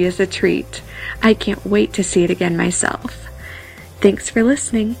really is a treat. I can't wait to see it again myself. Thanks for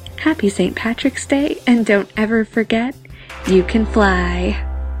listening. Happy St. Patrick's Day, and don't ever forget, you can fly.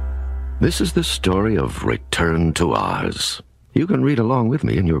 This is the story of Return to Oz. You can read along with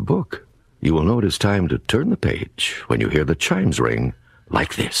me in your book. You will know it is time to turn the page when you hear the chimes ring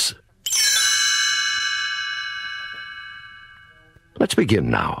like this. Let's begin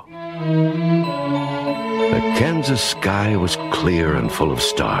now. The Kansas sky was clear and full of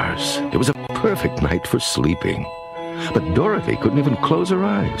stars. It was a perfect night for sleeping. But Dorothy couldn't even close her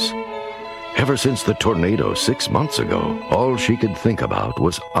eyes. Ever since the tornado 6 months ago, all she could think about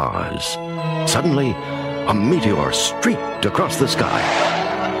was Oz. Suddenly, a meteor streaked across the sky.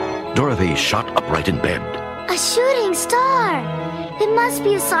 Dorothy shot upright in bed. A shooting star! It must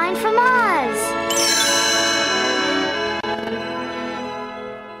be a sign from Oz.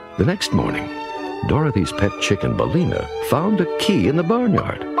 The next morning, Dorothy's pet chicken, Billina, found a key in the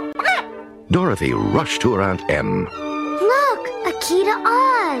barnyard. Dorothy rushed to her Aunt Em. Look, a key to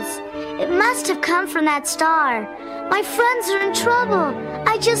Oz. It must have come from that star. My friends are in trouble.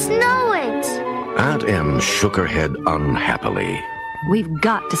 I just know it. Aunt Em shook her head unhappily. We've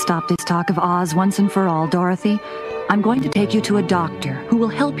got to stop this talk of Oz once and for all, Dorothy. I'm going to take you to a doctor who will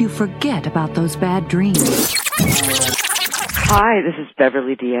help you forget about those bad dreams. Hi, this is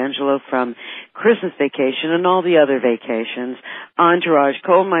Beverly D'Angelo from Christmas Vacation and all the other vacations. Entourage,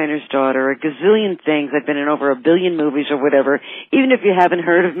 Coal Miner's Daughter, a gazillion things. I've been in over 1 billion movies or whatever. Even if you haven't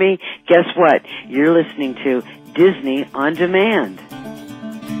heard of me, guess what? You're listening to Disney On Demand.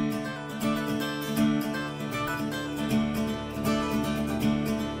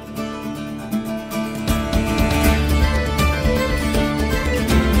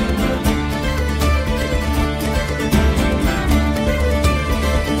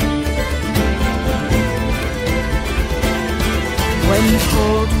 When the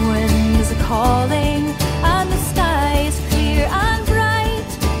cold winds are calling and the sky is clear and bright,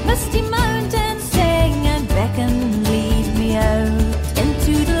 misty mountains sing and beckon, lead me out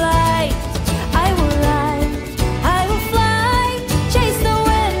into the light. I will ride, I will fly, chase the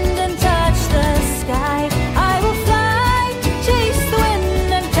wind and touch the sky. I will fly, chase the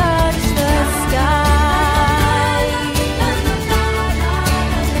wind and touch the sky.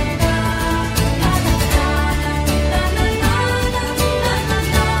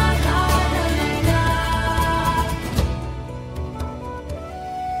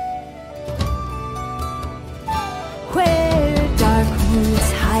 Where dark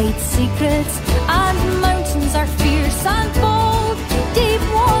woods hide secrets and mountains are fierce and bold, deep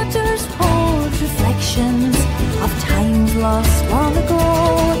waters hold reflections of times lost long ago.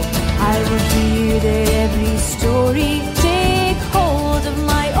 I will hear every story, take hold of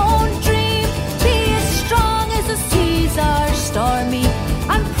my own dream, be as strong as the seas are stormy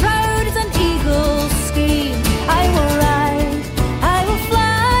and proud as an eagle's scream. I will ride, I will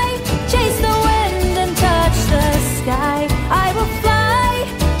fly, chase the wind and touch the sky. I will fly,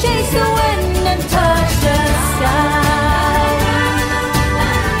 chase the wind and touch the sky.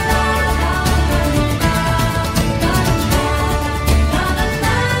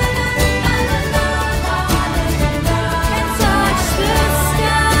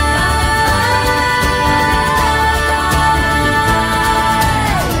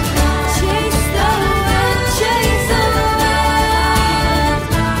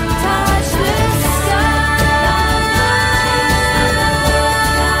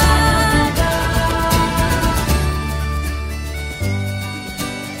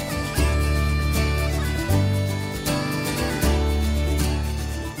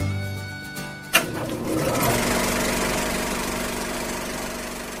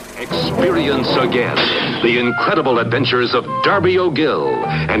 Experience again the incredible adventures of Darby O'Gill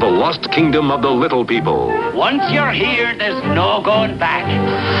and the lost kingdom of the little people. Once you're here, there's no going back.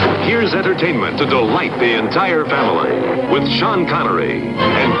 Here's entertainment to delight the entire family with Sean Connery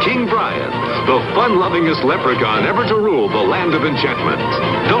and King Brian, the fun-lovingest leprechaun ever to rule the land of enchantment.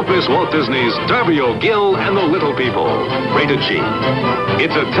 Don't miss Walt Disney's Darby O'Gill and the Little People. Rated G.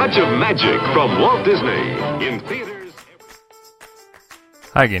 It's a touch of magic from Walt Disney in theaters.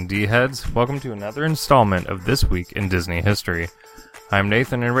 Hi again, D-Heads. Welcome to another installment of This Week in Disney History. I'm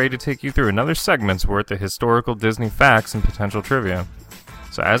Nathan and ready to take you through another segment's worth of historical Disney facts and potential trivia.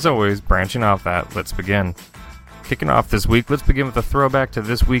 So as always, branching off that, let's begin. Kicking off this week, let's begin with a throwback to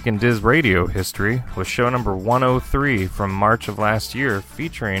This Week in Diz Radio history with show number 103 from March of last year,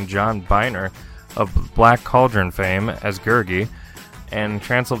 featuring John Byner of Black Cauldron fame as Gurgi and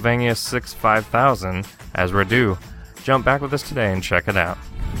Transylvania 5000 as Radu. Jump back with us today and check it out.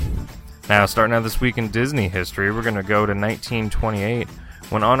 Now, starting out this week in Disney history, we're going to go to 1928,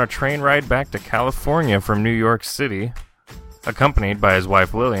 when on a train ride back to California from New York City, accompanied by his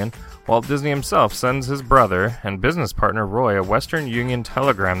wife Lillian, Walt Disney himself sends his brother and business partner Roy a Western Union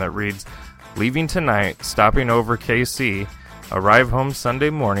telegram that reads, "Leaving tonight, stopping over KC, Arrive home Sunday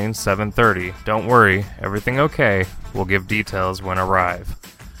morning, 7:30. Don't worry, everything okay. We'll give details when arrive.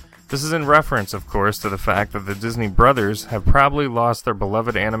 This is in reference, of course, to the fact that the Disney brothers have probably lost their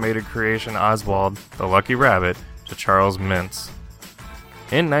beloved animated creation Oswald, the Lucky Rabbit, to Charles Mintz.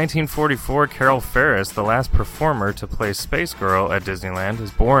 In 1944, Carol Ferris, the last performer to play Space Girl at Disneyland,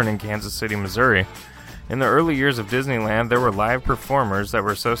 is born in Kansas City, Missouri. In the early years of Disneyland, there were live performers that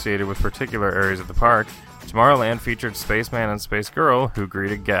were associated with particular areas of the park. Tomorrowland featured Spaceman and Space Girl, who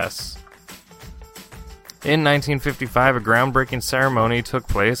greeted guests. In 1955, a groundbreaking ceremony took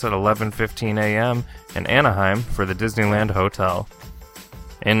place at 11:15 a.m. in Anaheim for the Disneyland Hotel.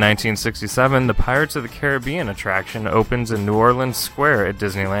 In 1967, the Pirates of the Caribbean attraction opens in New Orleans Square at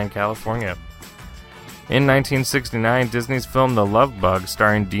Disneyland, California. In 1969, Disney's film The Love Bug,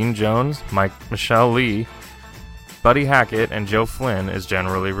 starring Dean Jones, Michelle Lee, Buddy Hackett, and Joe Flynn, is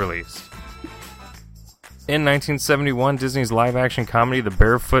generally released. In 1971, Disney's live-action comedy The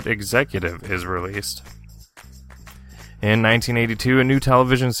Barefoot Executive is released. In 1982, a new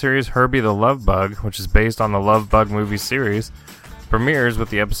television series, Herbie the Love Bug, which is based on the Love Bug movie series, premieres with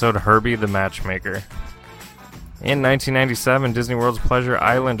the episode Herbie the Matchmaker. In 1997, Disney World's Pleasure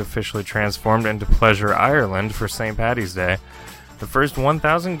Island officially transformed into Pleasure Ireland for St. Paddy's Day. The first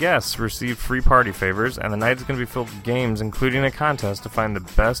 1,000 guests received free party favors, and the night is going to be filled with games, including a contest to find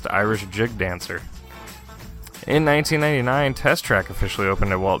the best Irish jig dancer. In 1999, Test Track officially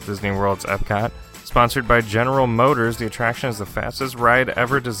opened at Walt Disney World's Epcot. Sponsored by General Motors, the attraction is the fastest ride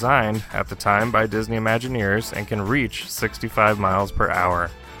ever designed at the time by Disney Imagineers and can reach 65 miles per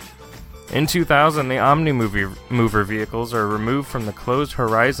hour. In 2000, the Omni-Mover vehicles are removed from the Closed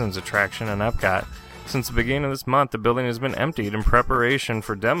Horizons attraction in Epcot. Since the beginning of this month, the building has been emptied in preparation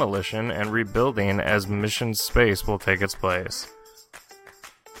for demolition and rebuilding as Mission Space will take its place.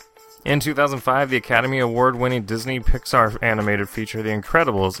 In 2005, the Academy Award-winning Disney Pixar animated feature The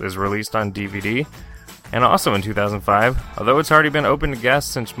Incredibles is released on DVD. And also in 2005, although it's already been open to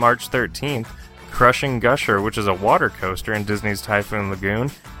guests since March 13th, Crushing Gusher, which is a water coaster in Disney's Typhoon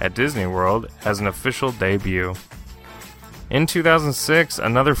Lagoon at Disney World, has an official debut. In 2006,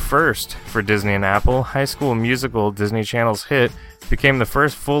 another first for Disney and Apple, High School Musical, Disney Channel's hit, became the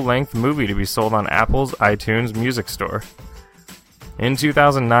first full-length movie to be sold on Apple's iTunes Music Store. In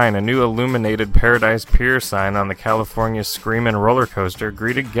 2009, a new illuminated Paradise Pier sign on the California Screamin' roller coaster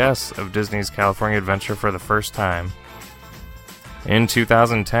greeted guests of Disney's California Adventure for the first time. In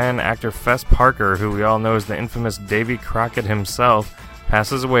 2010, actor Fess Parker, who we all know as the infamous Davy Crockett himself,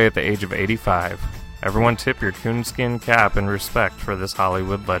 passes away at the age of 85. Everyone tip your coonskin cap in respect for this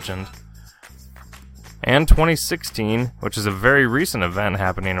Hollywood legend. And 2016, which is a very recent event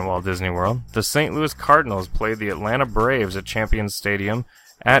happening in Walt Disney World, the St. Louis Cardinals played the Atlanta Braves at Champions Stadium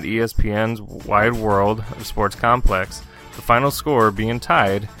at ESPN's Wide World of Sports Complex, the final score being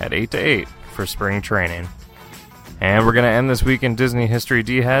tied at 8-8 for spring training. And we're going to end this week in Disney History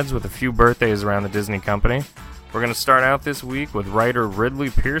D-Heads with a few birthdays around the Disney company. We're going to start out this week with writer Ridley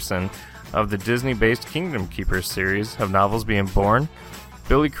Pearson of the Disney-based Kingdom Keepers series of novels being born,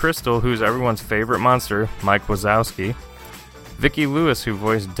 Billy Crystal, who's everyone's favorite monster, Mike Wazowski, Vicki Lewis, who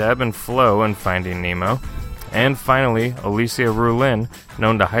voiced Deb and Flo in Finding Nemo, and finally, Alicia Rulin,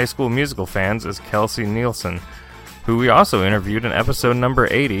 known to High School Musical fans as Kelsey Nielsen, who we also interviewed in episode number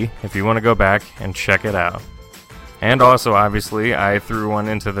 80, if you want to go back and check it out. And also, obviously, I threw one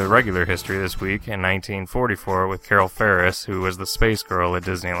into the regular history this week in 1944 with Carol Ferris, who was the Space Girl at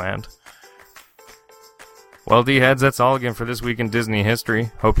Disneyland. Well, D-Heads, that's all again for this week in Disney history.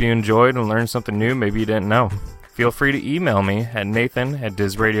 Hope you enjoyed and learned something new maybe you didn't know. Feel free to email me at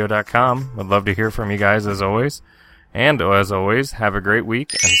nathan@dizradio.com. Would love to hear from you guys as always. And as always, have a great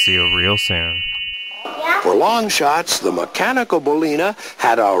week and see you real soon. For long shots, the mechanical Bellina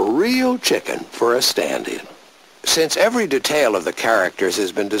had a real chicken for a stand-in. Since every detail of the characters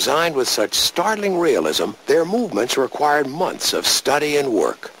has been designed with such startling realism, their movements required months of study and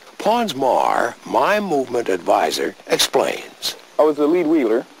work. Pons Marr, my movement advisor, explains. I was the lead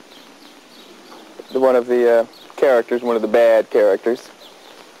wheeler, one of the characters, one of the bad characters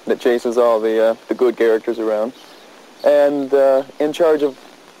that chases all the good characters around, and in charge of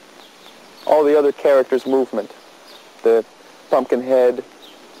all the other characters' movement. The Pumpkinhead,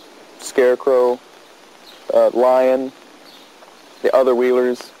 Scarecrow, Lion, the other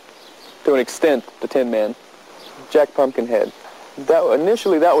wheelers, to an extent, the Tin Man, Jack Pumpkinhead.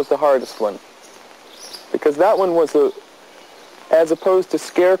 Initially, that was the hardest one, because that one was as opposed to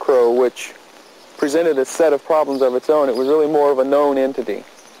Scarecrow, which presented a set of problems of its own, it was really more of a known entity.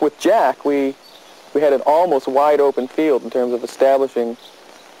 With Jack, we had an almost wide open field in terms of establishing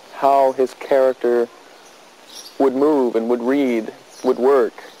how his character would move and would read, would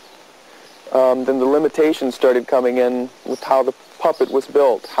work. Then the limitations started coming in with how the puppet was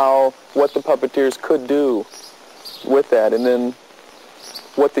built, what the puppeteers could do with that, and then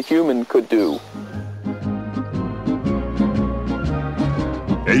what the human could do.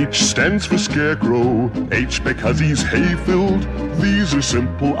 H stands for scarecrow, H because he's hay-filled. These are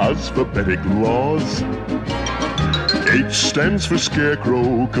simple alphabetic laws. H stands for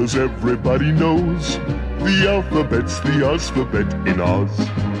scarecrow, 'cause everybody knows the alphabet's the alphabet in Oz.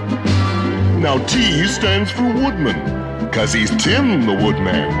 Now T stands for woodman, 'cause he's Tim the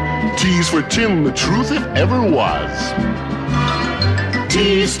woodman. T's for Tim, the truth if ever was.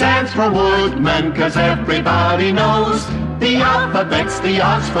 T stands for woodman, 'cause everybody knows the alphabet's the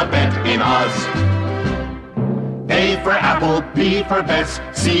alphabet in Oz. A for apple, B for best,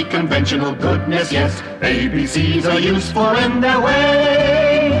 C conventional goodness, yes. ABCs are useful in their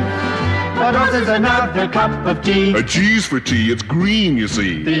way, but Oz is another cup of tea. A G's for tea, it's green, you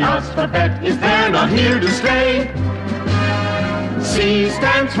see. The alphabet is there, not here to stay. C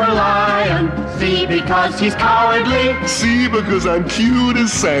stands for lion, C because he's cowardly. C because I'm cute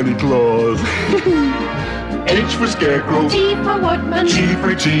as Santa Claus. H for scarecrow, T for woodman, G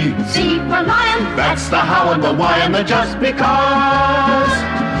for tea, C for lion. That's the how and the why and the just because.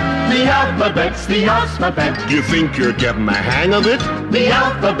 The alphabet's the alphabet. You think you're getting the hang of it? The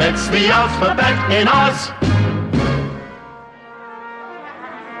alphabet's the alphabet in Oz.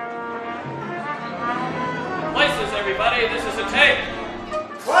 Places, everybody. This is a tape.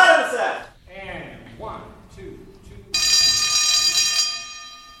 What is that? And 1, 2, 2.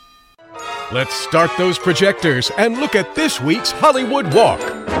 Let's start those projectors and look at this week's Hollywood Walk.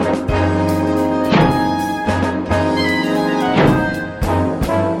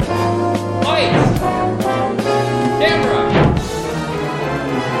 Lights. Camera.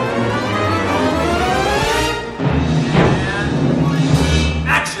 And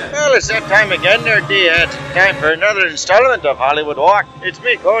action. Well, it's that time again there, D-Head. Time for another installment of Hollywood Walk. It's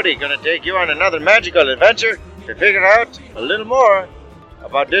me, Cody, gonna take you on another magical adventure to figure out a little more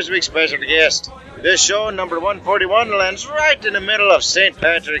about this week's special guest. This show, number 141, lands right in the middle of St.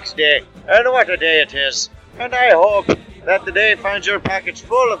 Patrick's Day. And what a day it is. And I hope that the day finds your pockets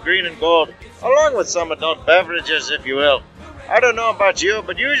full of green and gold, along with some adult beverages, if you will. I don't know about you,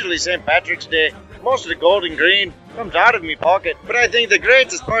 but usually St. Patrick's Day, most of the gold and green comes out of me pocket. But I think the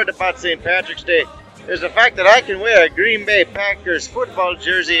greatest part about St. Patrick's Day is the fact that I can wear a Green Bay Packers football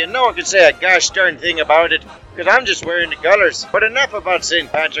jersey and no one can say a gosh darn thing about it, because I'm just wearing the colors. But enough about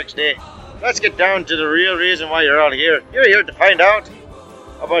St. Patrick's Day. Let's get down to the real reason why you're all here. You're here to find out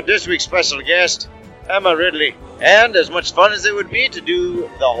about this week's special guest, Emma Ridley. And as much fun as it would be to do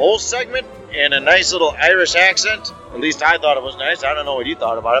the whole segment in a nice little Irish accent, at least I thought it was nice. I don't know what you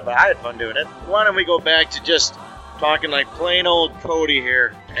thought about it, but I had fun doing it. Why don't we go back to just talking like plain old Cody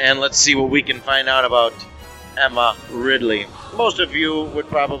here, and let's see what we can find out about Emma Ridley. Most of you would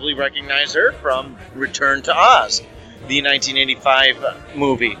probably recognize her from Return to Oz, the 1985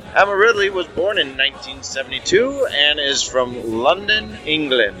 movie. Emma Ridley was born in 1972 and is from London,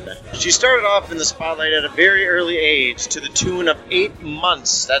 England. She started off in the spotlight at a very early age to the tune of 8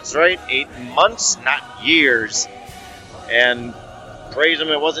 months. That's right, 8 months, not years. And praise him,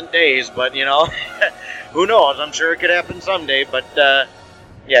 it wasn't days, but you know, who knows? I'm sure it could happen someday, but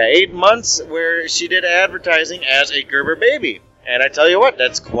yeah, 8 months where she did advertising as a Gerber baby. And I tell you what,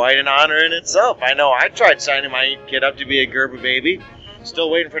 that's quite an honor in itself. I know I tried signing my kid up to be a Gerber baby.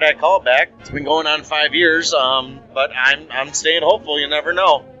 Still waiting for that call back. It's been going on 5 years, but I'm staying hopeful. You never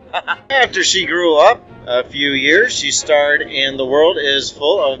know. After she grew up a few years, she starred in The World Is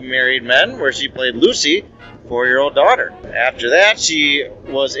Full of Married Men, where she played Lucy, 4-year-old daughter. After that, she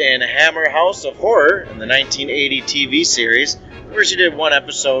was in Hammer House of Horror in the 1980 TV series, where she did one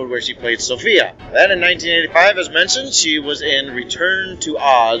episode where she played Sophia. Then in 1985, as mentioned, she was in Return to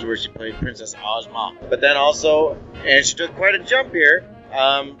Oz, where she played Princess Ozma. But then also, and she took quite a jump here,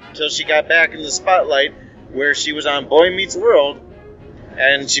 till she got back in the spotlight, where she was on Boy Meets World,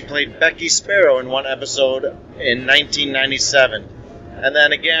 and she played Becky Sparrow in one episode in 1997. And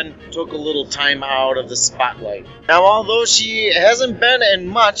then again, took a little time out of the spotlight. Now, although she hasn't been in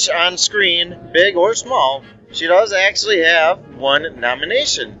much on screen, big or small, she does actually have one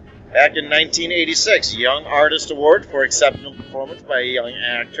nomination. Back in 1986, Young Artist Award for Exceptional Performance by a Young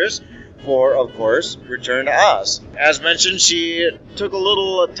Actress for, of course, Return to Oz. As mentioned, she took a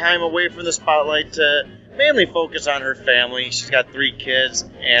little time away from the spotlight to mainly focus on her family. She's got 3 kids,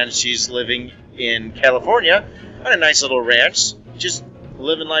 and she's living in California on a nice little ranch, just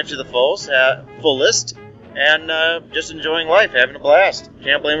living life to the fullest. and just enjoying life, having a blast.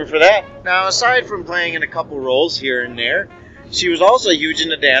 Can't blame her for that. Now, aside from playing in a couple roles here and there, she was also huge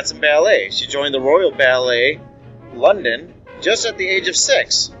into dance and ballet. She joined the Royal Ballet London just at the age of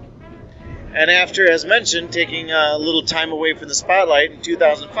 6. And after, as mentioned, taking a little time away from the spotlight in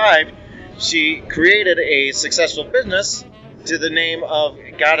 2005, she created a successful business to the name of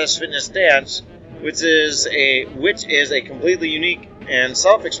Goddess Fitness Dance, which is a completely unique and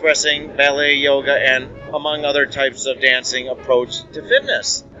self-expressing ballet, yoga, and among other types of dancing approach to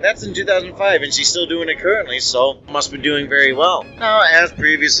fitness. That's in 2005, and she's still doing it currently, so must be doing very well. Now, as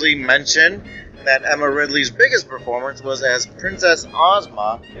previously mentioned, that Emma Ridley's biggest performance was as Princess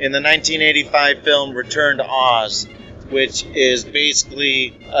Ozma in the 1985 film Return to Oz, which is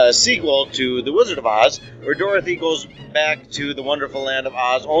basically a sequel to The Wizard of Oz, where Dorothy goes back to the wonderful land of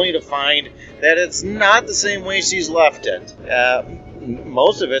Oz only to find that it's not the same way she's left it.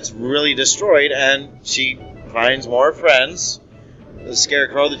 Most of it's really destroyed, and she finds more friends. The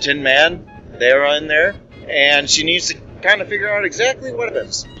Scarecrow, the Tin Man, they're in there, and she needs to kind of figure out exactly what it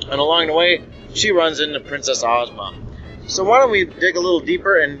is. And along the way, she runs into Princess Ozma. So why don't we dig a little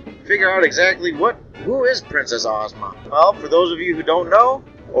deeper and figure out exactly who is Princess Ozma? Well, for those of you who don't know,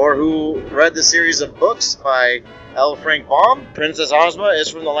 or who read the series of books by L. Frank Baum, Princess Ozma is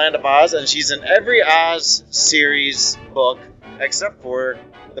from the land of Oz, and she's in every Oz series book except for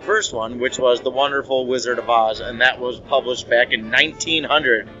the first one, which was The Wonderful Wizard of Oz, and that was published back in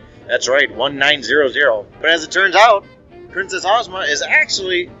 1900. That's right, 1900. But as it turns out, Princess Ozma is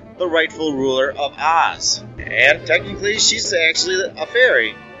actually the rightful ruler of Oz. And technically, she's actually a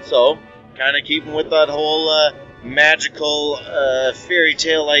fairy. So, kind of keeping with that whole magical fairy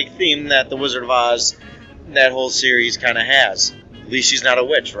tale-like theme that The Wizard of Oz, that whole series kind of has. At least she's not a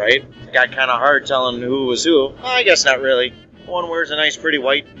witch, right? Got kind of hard telling who was who. Well, I guess not really. One wears a nice pretty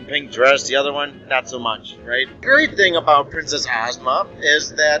white and pink dress, the other one, not so much, right? The great thing about Princess Ozma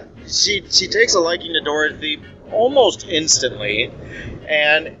is that she takes a liking to Dorothy almost instantly,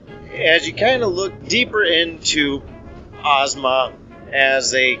 and as you kind of look deeper into Ozma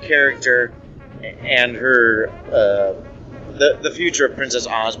as a character and her the future of Princess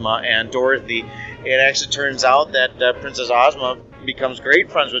Ozma and Dorothy, it actually turns out that Princess Ozma becomes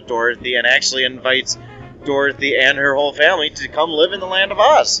great friends with Dorothy and actually invites Dorothy and her whole family to come live in the land of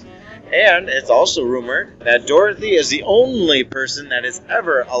Oz. And it's also rumored that Dorothy is the only person that is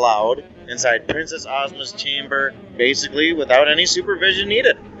ever allowed inside Princess Ozma's chamber, basically without any supervision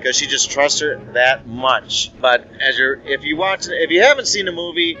needed, because she just trusts her that much. But if you haven't seen the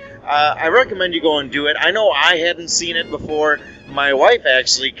movie, I recommend you go and do it. I know I hadn't seen it before. My wife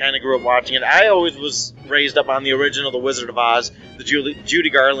actually kind of grew up watching it. I always was raised up on the original The Wizard of Oz, the Judy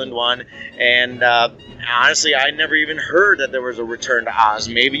Garland one, and honestly, I never even heard that there was a Return to Oz.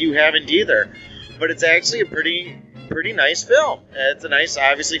 Maybe you haven't either. But it's actually a pretty nice film. It's a nice,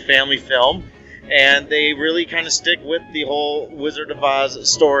 obviously, family film, and they really kind of stick with the whole Wizard of Oz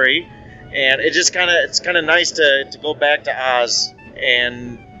story, and it's kind of nice to go back to Oz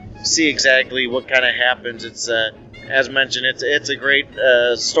and see exactly what kind of happens. It's as mentioned, it's a great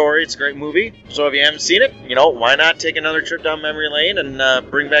story. It's a great movie. So if you haven't seen it, why not take another trip down memory lane and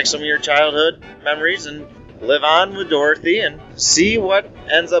bring back some of your childhood memories and live on with Dorothy and see what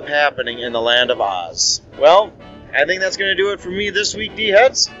ends up happening in the land of Oz. Well, I think that's going to do it for me this week,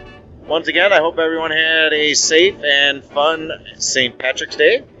 D-Heads. Once again, I hope everyone had a safe and fun St. Patrick's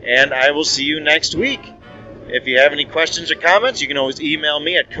Day, and I will see you next week. If you have any questions or comments, you can always email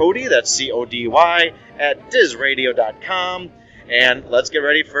me at Cody, that's C-O-D-Y, at DizRadio.com. And let's get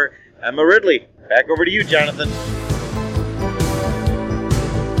ready for Emma Ridley. Back over to you, Jonathan.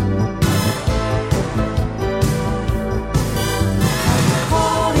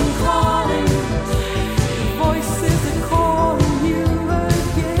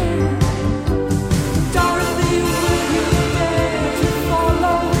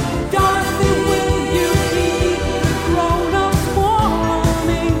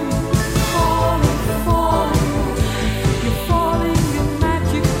 Falling in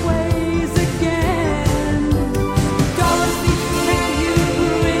magic ways again.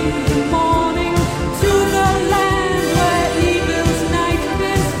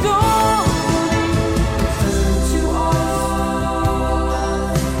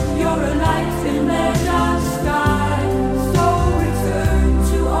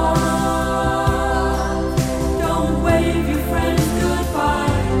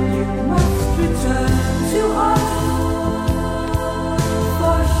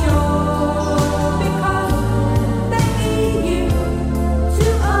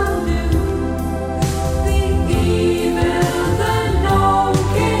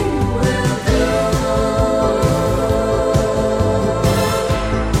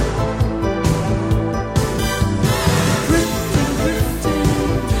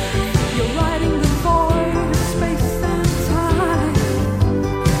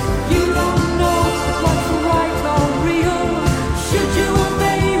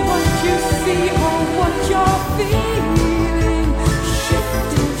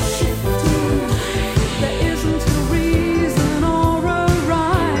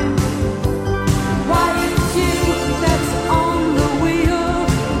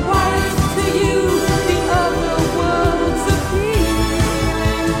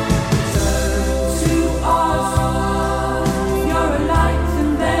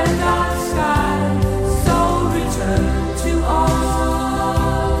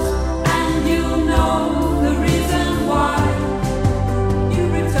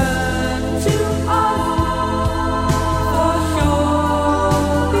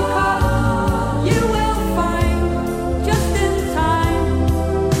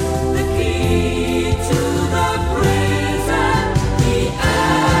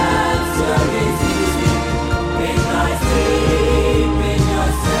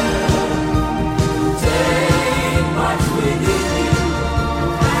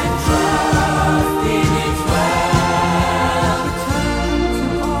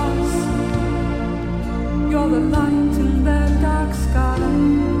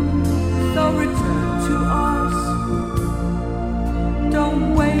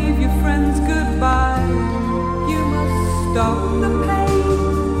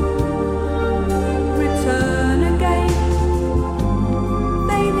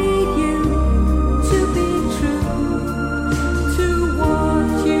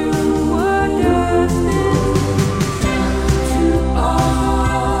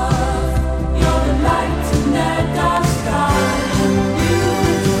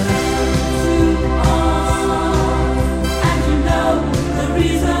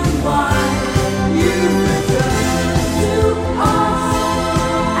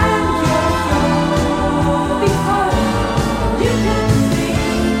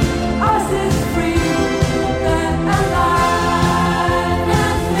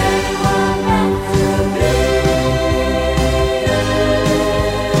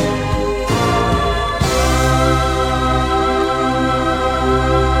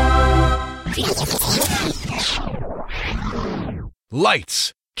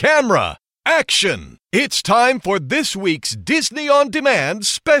 Lights, camera, action! It's time for this week's Disney On Demand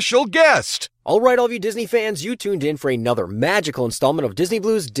special guest. All right, all of you Disney fans, you tuned in for another magical installment of Disney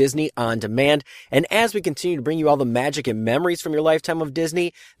Blues Disney On Demand. And as we continue to bring you all the magic and memories from your lifetime of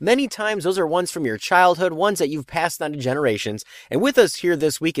Disney, many times those are ones from your childhood, ones that you've passed on to generations. And with us here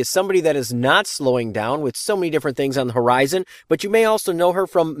this week is somebody that is not slowing down with so many different things on the horizon, but you may also know her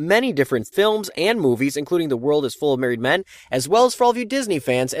from many different films and movies, including The World is Full of Married Men, as well as for all of you Disney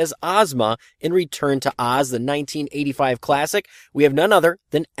fans as Ozma in Return to Oz, the 1985 classic. We have none other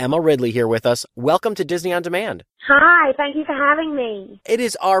than Emma Ridley here with us. Welcome to Disney On Demand. Hi, thank you for having me. It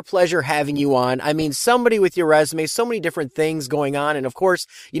is our pleasure having you on. I mean, somebody with your resume, so many different things going on, and of course,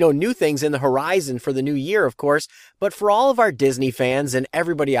 new things in the horizon for the new year, of course. But for all of our Disney fans and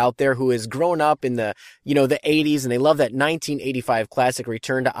everybody out there who has grown up in the 80s and they love that 1985 classic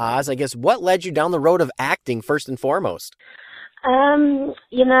Return to Oz, I guess, what led you down the road of acting first and foremost?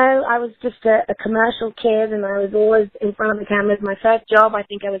 I was just a commercial kid and I was always in front of the cameras. My first job, I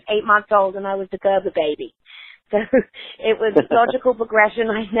think I was 8 months old and I was the Gerber baby. So it was logical progression.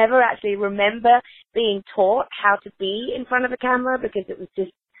 I never actually remember being taught how to be in front of a camera because it was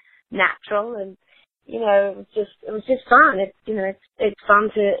just natural and, it was just fun. It's fun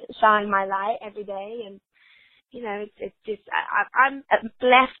to shine my light every day and, it's just, I'm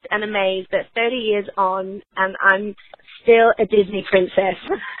blessed and amazed that 30 years on and I'm still a Disney princess.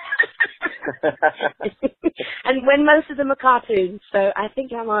 And when most of them are cartoons, so I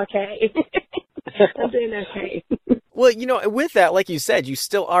think I'm okay. I'm doing okay. Well, with that, like you said, you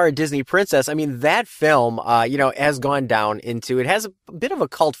still are a Disney princess. I mean, that film, has gone down into, it has a bit of a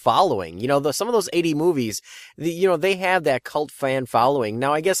cult following. Some of those 80 movies, they have that cult fan following.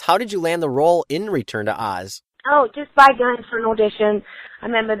 Now, I guess, how did you land the role in Return to Oz? Oh, just by going for an audition. I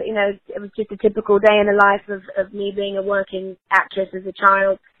remember, it was just a typical day in the life of me being a working actress as a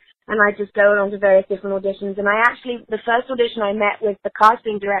child. And I just go on to various different auditions. And the first audition I met was the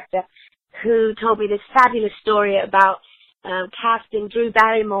casting director who told me this fabulous story about casting Drew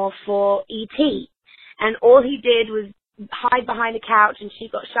Barrymore for E.T. And all he did was hide behind the couch and she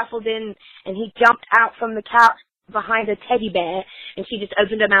got shuffled in and he jumped out from the couch behind a teddy bear and she just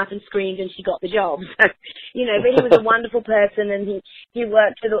opened her mouth and screamed and she got the job. So, but he was a wonderful person and he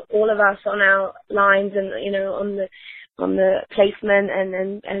worked with all of us on our lines and, on the placement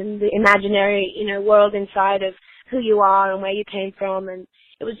and the imaginary, world inside of who you are and where you came from. And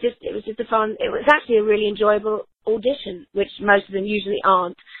it was just it was actually a really enjoyable audition, which most of them usually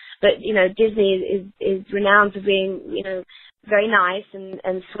aren't. But, Disney is renowned for being, very nice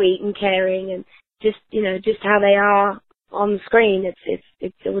and sweet and caring and just how they are on the screen.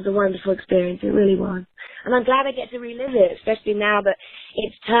 It was a wonderful experience. It really was. And I'm glad I get to relive it, especially now that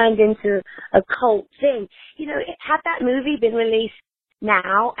it's turned into a cult thing. Had that movie been released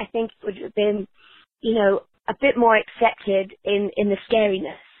now, I think it would have been, a bit more accepted in the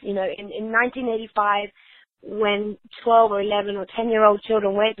scariness. In 1985, when 12 or 11 or 10-year-old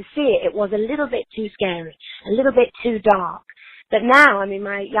children went to see it, it was a little bit too scary, a little bit too dark. But now, I mean,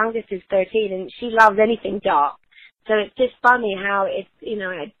 my youngest is 13 and she loves anything dark. So it's just funny how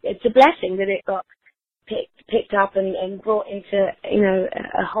it's a blessing that it got picked up and brought into,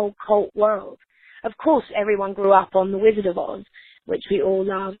 a whole cult world. Of course, everyone grew up on The Wizard of Oz, which we all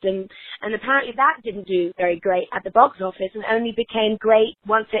loved. And apparently that didn't do very great at the box office and only became great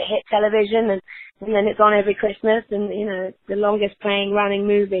once it hit television and then it's on every Christmas and, it's the longest playing running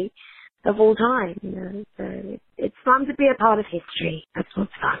movie of all time, so it's fun to be a part of history. That's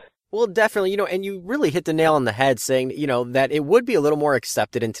what's fun. Well, definitely, and you really hit the nail on the head saying, that it would be a little more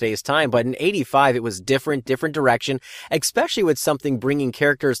accepted in today's time. But in 85, it was different direction, especially with something bringing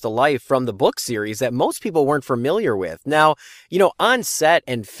characters to life from the book series that most people weren't familiar with. Now, on set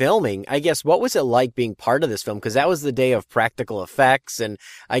and filming, I guess, what was it like being part of this film? Because that was the day of practical effects. And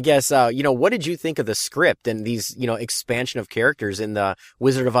I guess, what did you think of the script and these, expansion of characters in the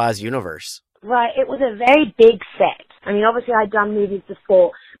Wizard of Oz universe? Right. It was a very big set. I mean, obviously I'd done movies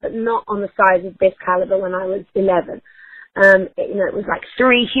before, but not on the size of this caliber when I was 11. It was like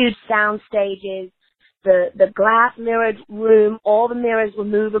 3 huge sound stages, the glass mirrored room, all the mirrors were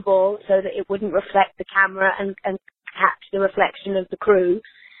movable so that it wouldn't reflect the camera and catch the reflection of the crew.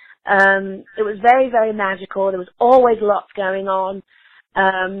 It was very, very magical. There was always lots going on.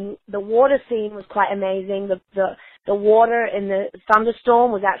 The water scene was quite amazing. The water in the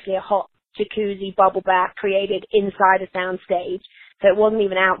thunderstorm was actually a hot jacuzzi bubble bath created inside a sound stage, so it wasn't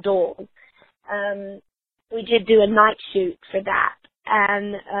even outdoors. We did do a night shoot for that,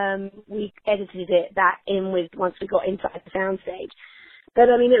 and we edited that in with once we got inside the sound stage. But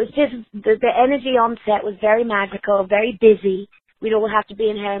I mean, it was just the energy on set was very magical, very busy, we'd all have to be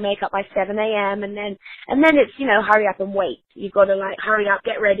in hair and makeup by 7 a.m. and then it's, you know, hurry up and wait. You've got to like hurry up,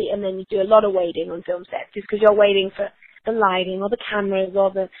 get ready, and then you do a lot of waiting on film sets just because you're waiting for the lighting or the cameras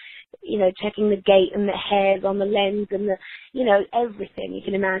or the, you know, checking the gate and the hairs on the lens and the, you know, everything you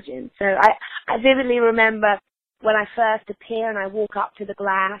can imagine. So I vividly remember when I first appear and I walk up to the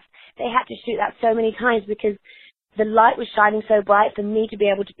glass, they had to shoot that so many times because the light was shining so bright for me to be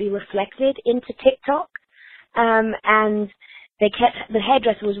able to be reflected into TikTok. And the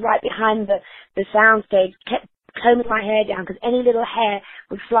hairdresser was right behind the sound stage, kept combing my hair down because any little hair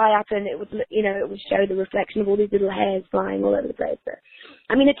would fly up and it would, you know, it would show the reflection of all these little hairs flying all over the place. So,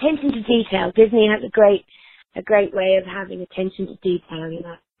 I mean, attention to detail. Disney has a great way of having attention to detail, you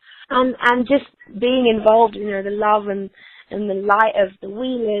know. And just being involved, you know, the love and the light of the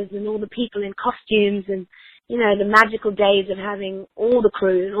wheelers and all the people in costumes and, you know, the magical days of having all the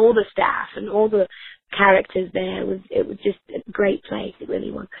crew and all the staff and all the characters there. It was just a great place. It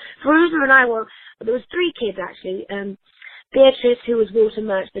really was. Fairuza and I there was 3 kids actually. Beatrice, who was Walter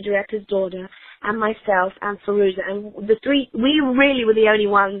Murch, the director's daughter, and myself and Fairuza. And the 3, we really were the only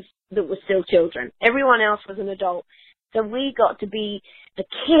ones that were still children. Everyone else was an adult. So we got to be a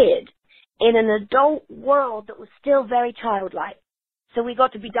kid in an adult world that was still very childlike. So we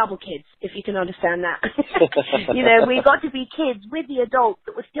got to be double kids, if you can understand that. You know, we got to be kids with the adults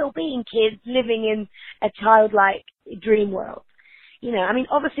that were still being kids living in a childlike dream world. You know, I mean,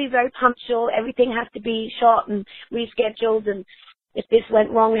 obviously very punctual. Everything has to be shot and rescheduled. And if this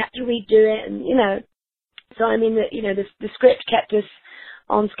went wrong, we had to redo it. And, you know, so I mean, the script kept us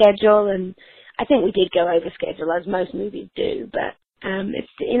on schedule. And I think we did go over schedule, as most movies do. But, it's,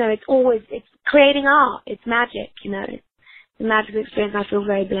 you know, it's creating art. It's magic, you know. The magical experience. I feel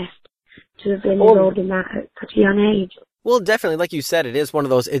very blessed to have been involved in that at such a young age. Well, definitely, like you said, it is one of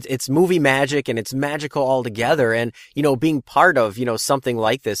those, it's movie magic and it's magical altogether. And, you know, being part of, you know, something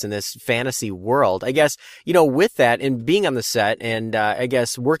like this in this fantasy world, I guess, you know, with that and being on the set and, I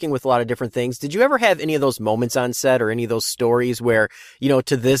guess working with a lot of different things, did you ever have any of those moments on set or any of those stories where, you know,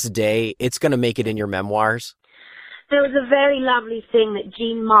 to this day, it's going to make it in your memoirs? There was a very lovely thing that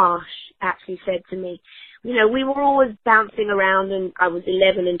Jean Marsh actually said to me. You know, we were always bouncing around, and I was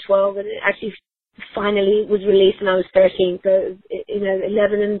 11 and 12, and it actually finally was released when I was 13. So, you know,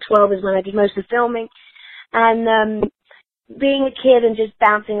 11 and 12 is when I did most of the filming. And being a kid and just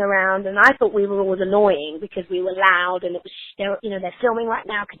bouncing around, and I thought we were always annoying because we were loud, and it was, you know, they're filming right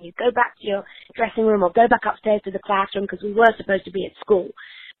now. Can you go back to your dressing room or go back upstairs to the classroom? Because we were supposed to be at school.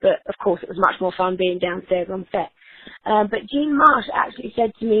 But, of course, it was much more fun being downstairs on set. But Jean Marsh actually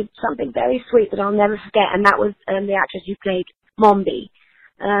said to me something very sweet that I'll never forget, and that was the actress who played Mombi.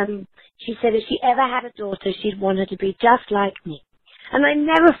 She said if she ever had a daughter, she'd want her to be just like me. And I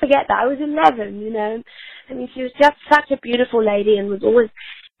never forget that. I was 11, you know. I mean, she was just such a beautiful lady and was always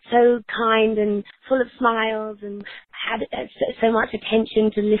so kind and full of smiles and had so much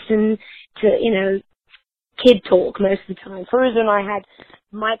attention to listen to, you know, kid talk most of the time. Fairuza and I had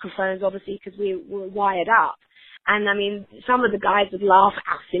microphones, obviously, because we were wired up. And, I mean, some of the guys would laugh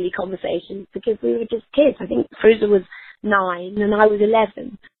at our silly conversations because we were just kids. I think Fairuza was 9 and I was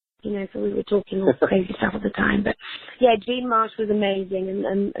 11. You know, so we were talking all crazy stuff at the time. But, yeah, Jean Marsh was amazing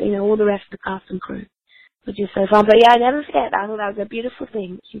and, you know, all the rest of the cast and crew were just so fun. But, yeah, I never forget that. I thought that was a beautiful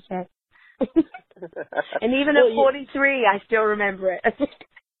thing that she said. And even at 43, I still remember it.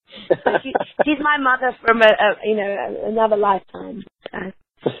 She's my mother from, another lifetime.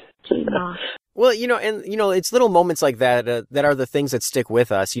 Jean Marsh. Well, you know, and, you know, it's little moments like that that are the things that stick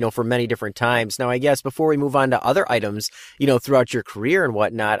with us, you know, for many different times. Now, I guess before we move on to other items, you know, throughout your career and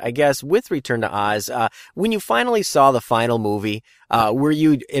whatnot, I guess with Return to Oz, when you finally saw the final movie, were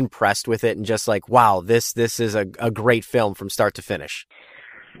you impressed with it and just like, wow, this is a great film from start to finish?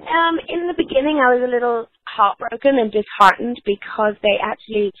 In the beginning, I was a little heartbroken and disheartened because they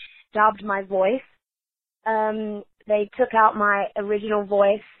actually dubbed my voice. They took out my original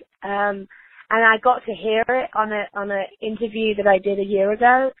voice, and I got to hear it on a interview that I did a year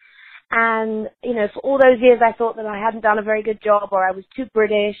ago. And, you know, for all those years I thought that I hadn't done a very good job or I was too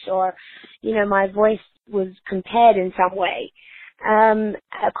British or, you know, my voice was compared in some way,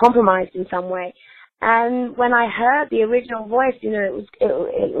 compromised in some way. And when I heard the original voice, you know,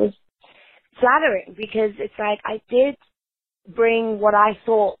 it was flattering because it's like I did bring what I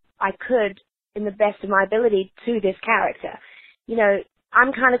thought I could in the best of my ability to this character. You know,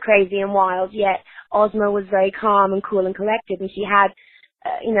 I'm kind of crazy and wild, yet Ozma was very calm and cool and collected, and she had,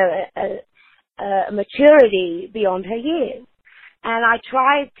 a maturity beyond her years. And I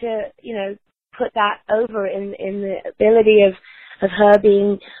tried to, you know, put that over in the ability of her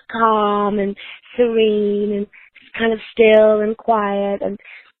being calm and serene and kind of still and quiet, and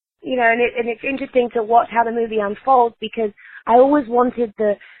you know, and it's interesting to watch how the movie unfolds, because I always wanted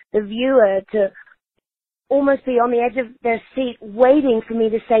the viewer to almost be on the edge of their seat waiting for me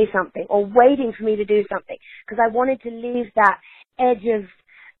to say something or waiting for me to do something, because I wanted to leave that edge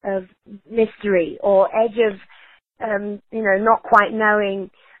of mystery or edge of, you know, not quite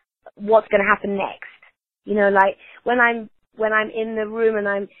knowing what's going to happen next. You know, like when I'm in the room and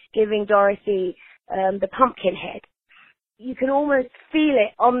I'm giving Dorothy the pumpkin head, you can almost feel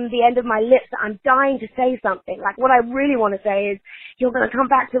it on the end of my lips that I'm dying to say something. Like, what I really want to say is, you're going to come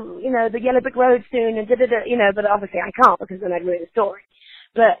back to, you know, the Yellow Brick Road soon, and da-da-da, you know, but obviously I can't, because then I'd ruin the story.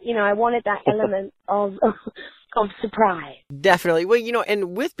 But, you know, I wanted that element of surprise. Definitely. Well, you know,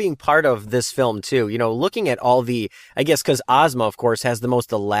 and with being part of this film too, you know, looking at all the, I guess, because Ozma, of course, has the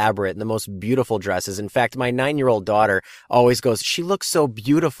most elaborate and the most beautiful dresses. In fact, my 9-year-old daughter always goes, she looks so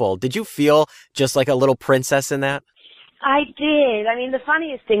beautiful. Did you feel just like a little princess in that? I did. I mean, the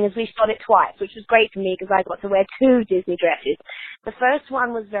funniest thing is we shot it twice, which was great for me because I got to wear 2 Disney dresses. The first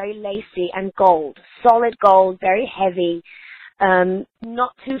one was very lacy and gold, solid gold, very heavy,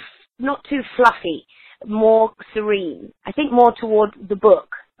 not too fluffy, more serene. I think more toward the book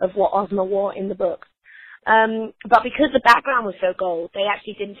of what Ozma wore in the book. But because the background was so gold, they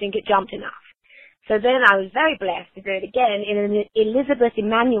actually didn't think it jumped enough. So then I was very blessed to do it again in an Elizabeth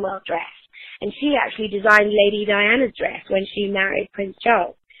Emmanuel dress. And she actually designed Lady Diana's dress when she married Prince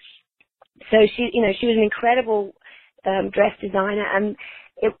Charles. So she, you know, she was an incredible dress designer, and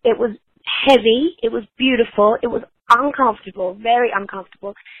it was heavy, it was beautiful, it was uncomfortable, very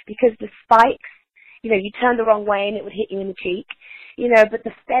uncomfortable, because the spikes, you know, you turned the wrong way and it would hit you in the cheek, you know, but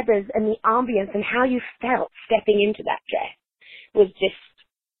the feathers and the ambience and how you felt stepping into that dress was just,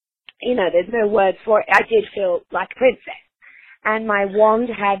 you know, there's no words for it. I did feel like a princess. And my wand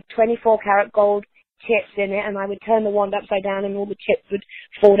had 24-karat gold chips in it, and I would turn the wand upside down and all the chips would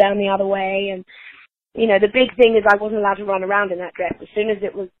fall down the other way. And, you know, the big thing is I wasn't allowed to run around in that dress. As soon as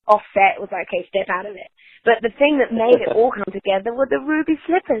it was offset, it was like, okay, step out of it. But the thing that made it all come together were the ruby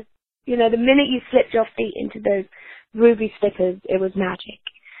slippers. You know, the minute you slipped your feet into those ruby slippers, it was magic.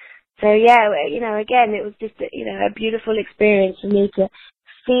 So, yeah, you know, again, it was just, you know, a beautiful experience for me to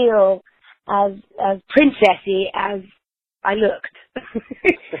feel as princessy as I looked.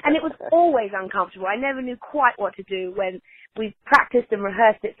 And it was always uncomfortable. I never knew quite what to do when we practiced and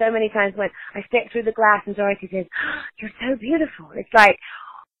rehearsed it so many times. When I stepped through the glass and Dorothy says, oh, you're so beautiful. It's like,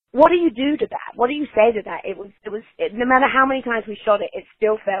 what do you do to that? What do you say to that? It was no matter how many times we shot it, it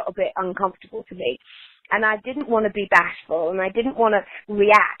still felt a bit uncomfortable to me. And I didn't want to be bashful, and I didn't want to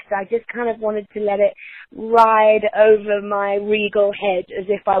react. I just kind of wanted to let it ride over my regal head as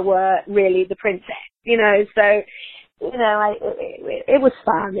if I were really the princess, you know. So, you know, it was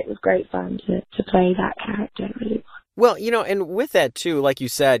fun. It was great fun to play that character, really. Well, you know, and with that too, like you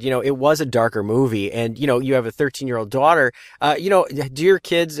said, you know, it was a darker movie, and, you know, you have a 13-year-old daughter. You know, do your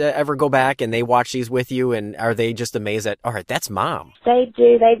kids ever go back and they watch these with you, and are they just amazed at, all right, that's Mom? They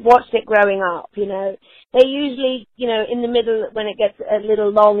do. They've watched it growing up, you know. They usually, you know, in the middle, when it gets a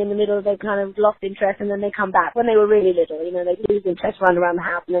little long in the middle, they kind of lost interest, and then they come back. When they were really little, you know, they lose interest, run around the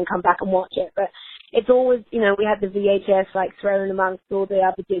house, and then come back and watch it. But it's always, you know, we had the VHS, like, thrown amongst all the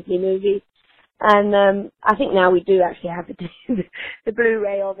other Disney movies. And I think now we do actually have the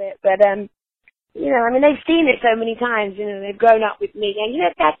Blu-ray of it. But, you know, I mean, they've seen it so many times, you know, they've grown up with me, and,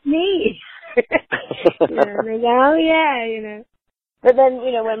 look, that's me. You know, and they go, oh, yeah, you know. But then,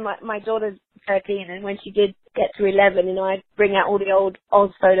 you know, when my daughter's 13, and when she did get to 11, you know, I'd bring out all the old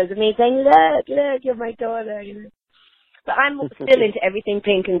Oz photos of me saying, look, you're my daughter, you know. But I'm still into everything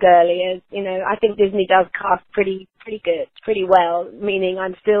pink and girly, as, you know, I think Disney does cast pretty good, pretty well, meaning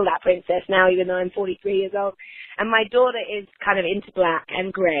I'm still that princess now, even though I'm 43 years old. And my daughter is kind of into black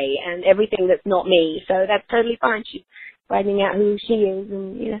and grey and everything that's not me, so that's totally fine. She's finding out who she is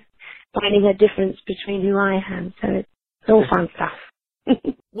and, you know, finding her difference between who I am, so it's all fun stuff.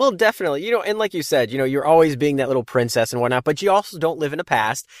 Well, definitely. You know, and like you said, you know, you're always being that little princess and whatnot, but you also don't live in the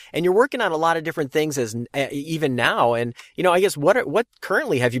past, and you're working on a lot of different things as even now. And, you know, I guess what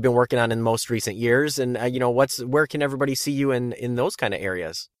currently have you been working on in the most recent years? And, you know, where can everybody see you in those kind of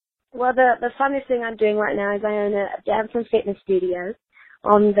areas? Well, the funnest thing I'm doing right now is I own a dance and fitness studio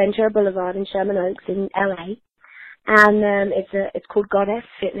on Ventura Boulevard in Sherman Oaks in LA. And, it's called Goddess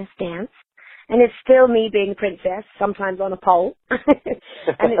Fitness Dance. And it's still me being the princess, sometimes on a pole.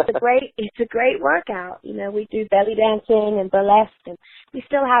 And it's a great workout. You know, we do belly dancing and burlesque, and we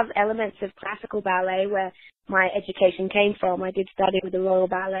still have elements of classical ballet where my education came from. I did study with the Royal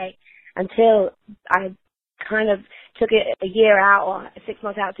Ballet until I kind of took it a year out or 6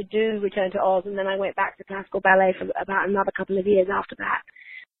 months out to do Return to Oz, and then I went back to classical ballet for about another couple of years after that.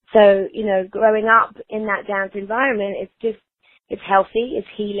 So, you know, growing up in that dance environment, it's healthy, it's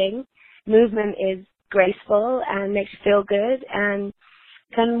healing. Movement is graceful and makes you feel good and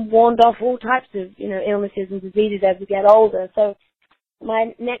can ward off all types of, you know, illnesses and diseases as we get older. So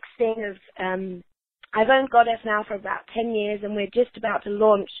my next thing is, I've owned Goddess now for about 10 years, and we're just about to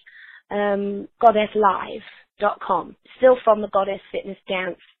launch goddesslive.com, still from the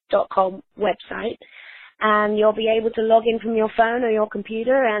goddessfitnessdance.com website. And you'll be able to log in from your phone or your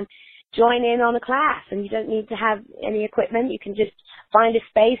computer and join in on a class. And you don't need to have any equipment. You can just find a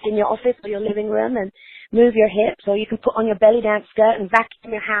space in your office or your living room and move your hips, or you can put on your belly dance skirt and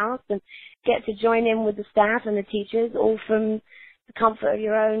vacuum your house and get to join in with the staff and the teachers, all from the comfort of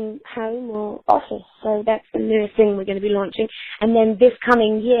your own home or office. So that's the newest thing we're going to be launching. And then this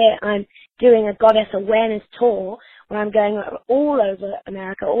coming year, I'm doing a Goddess Awareness Tour where I'm going all over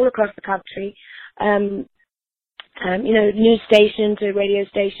America, all across the country, you know, news station to radio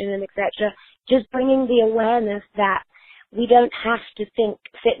station and etc. Just bringing the awareness that we don't have to think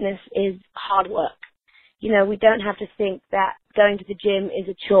fitness is hard work. You know, we don't have to think that going to the gym is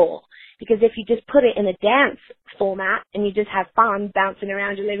a chore. Because if you just put it in a dance format and you just have fun bouncing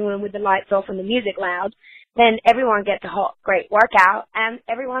around your living room with the lights off and the music loud, then everyone gets a great workout and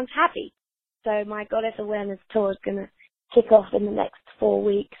everyone's happy. So my Goddess Awareness Tour is going to kick off in the next 4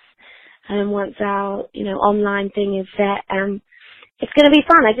 weeks. And once our, you know, online thing is set, it's going to be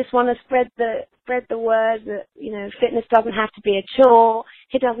fun. I just want to spread the word that, you know, fitness doesn't have to be a chore.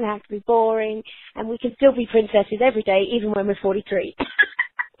 It doesn't have to be boring. And we can still be princesses every day, even when we're 43.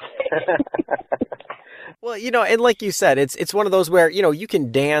 Well, you know, and like you said, it's one of those where, you know, you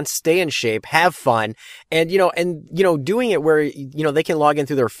can dance, stay in shape, have fun, and doing it where, you know, they can log in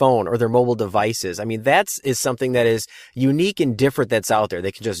through their phone or their mobile devices. I mean, is something that is unique and different that's out there.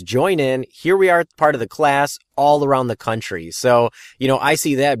 They can just join in. Here we are, part of the class all around the country. So, you know, I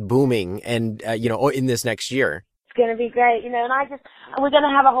see that booming and, you know, in this next year. It's going to be great, you know, and we're going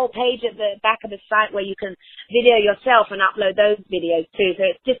to have a whole page at the back of the site where you can video yourself and upload those videos too. So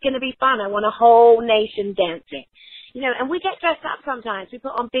it's just going to be fun. I want a whole nation dancing, you know, and we get dressed up sometimes. We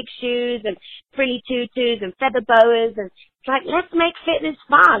put on big shoes and frilly tutus and feather boas, and it's like, let's make fitness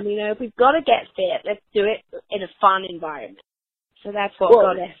fun, you know. If we've got to get fit, let's do it in a fun environment. So that's what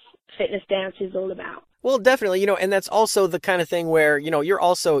Goddess Fitness Dance is all about. Well, definitely, you know, and that's also the kind of thing where, you know, you're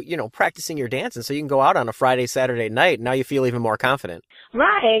also, you know, practicing your dancing, so you can go out on a Friday, Saturday night, and now you feel even more confident.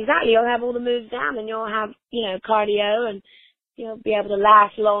 Right, exactly. You'll have all the moves down, and you'll have, you know, cardio, and you'll be able to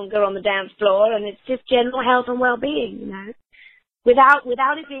last longer on the dance floor, and it's just general health and well-being, you know, without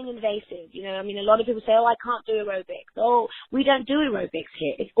it being invasive. You know, I mean, a lot of people say, oh, I can't do aerobics. Oh, we don't do aerobics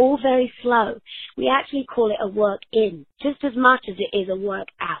here. It's all very slow. We actually call it a work-in, just as much as it is a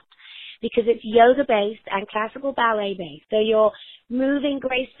work-out, because it's yoga-based and classical ballet-based. So you're moving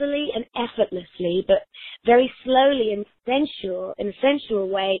gracefully and effortlessly, but very slowly and in a sensual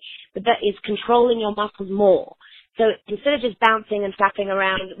way, but that is controlling your muscles more. So instead of just bouncing and flapping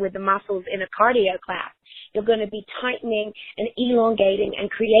around with the muscles in a cardio class, you're going to be tightening and elongating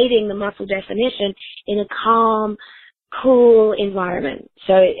and creating the muscle definition in a calm, cool environment.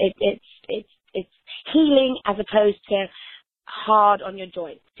 So it's healing as opposed to hard on your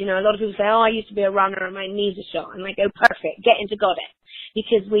joints. You know, a lot of people say, oh, I used to be a runner and my knees are shot. And I go, perfect, get into Goddess.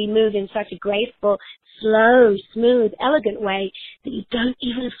 Because we move in such a graceful, slow, smooth, elegant way that you don't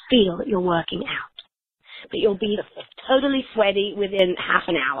even feel that you're working out. But you'll be totally sweaty within half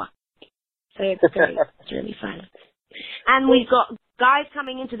an hour. So it's great. It's really fun. And we've got guys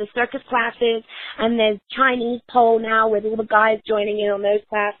coming into the circus classes, and there's Chinese pole now with all the guys joining in on those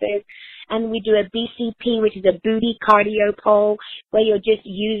classes. And we do a BCP, which is a booty cardio pole, where you're just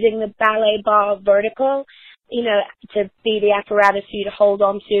using the ballet bar vertical, you know, to be the apparatus for you to hold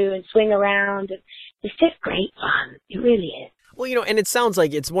on to and swing around. It's just great fun. It really is. Well, you know, and it sounds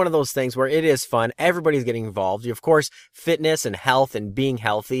like it's one of those things where it is fun. Everybody's getting involved. Of course, fitness and health and being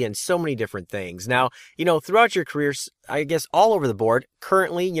healthy and so many different things. Now, you know, throughout your careers, I guess all over the board,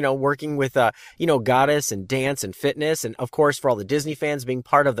 currently, you know, working with, you know, Goddess and dance and fitness. And of course, for all the Disney fans, being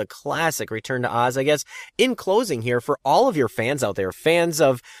part of the classic Return to Oz. I guess in closing here, for all of your fans out there, fans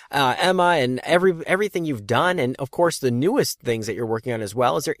of Emma and everything you've done, and of course, the newest things that you're working on as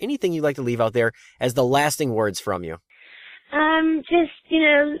well, is there anything you'd like to leave out there as the lasting words from you?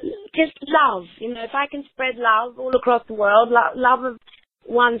 Just love. You know, if I can spread love all across the world, love of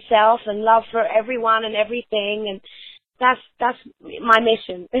oneself and love for everyone and everything, and that's my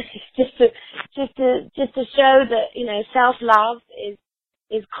mission. just to show that, you know, self-love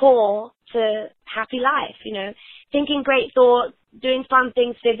is core to happy life, you know. Thinking great thoughts, doing fun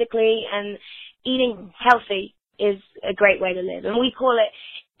things physically, and eating healthy is a great way to live. And we call it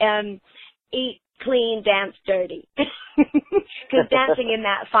eat clean, dance dirty. Because dancing in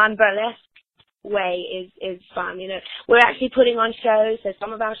that fun burlesque way is fun, you know. We're actually putting on shows, so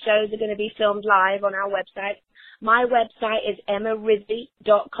some of our shows are going to be filmed live on our website. My website is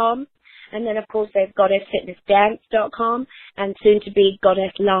emmaridley.com, and then of course there's goddessfitnessdance.com and soon to be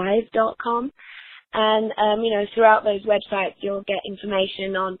goddesslive.com. And you know, throughout those websites you'll get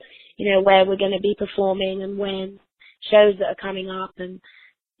information on, you know, where we're going to be performing and when, shows that are coming up, and,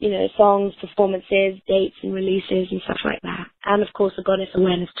 you know, songs, performances, dates and releases and stuff like that. And of course the Goddess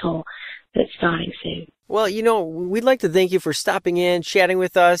Awareness Tour that's starting soon. Well, you know, we'd like to thank you for stopping in, chatting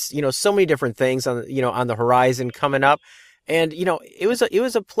with us. You know, so many different things on the horizon coming up. And, you know, it was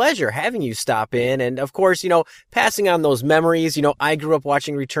a pleasure having you stop in. And of course, you know, passing on those memories. You know, I grew up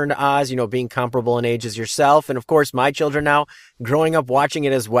watching Return to Oz, you know, being comparable in age as yourself. And of course, my children now growing up watching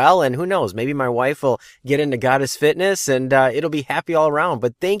it as well. And who knows, maybe my wife will get into Goddess Fitness and it'll be happy all around.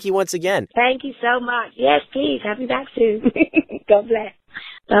 But thank you once again. Thank you so much. Yes, please. Have me back soon. God bless.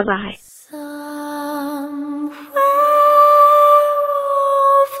 Bye-bye. Somewhere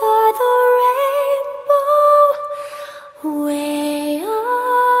over the rainbow, way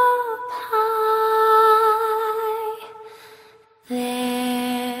up high,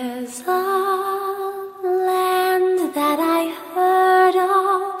 there's a land that I heard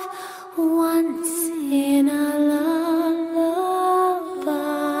of once in a lullaby.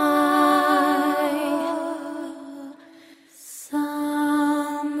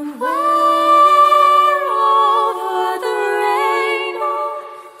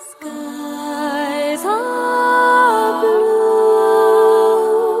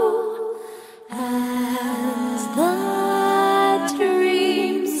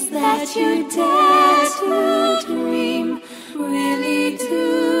 You dare to dream really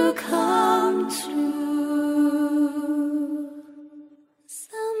do come true.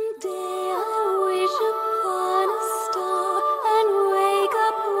 Someday I'll wish upon a star and wake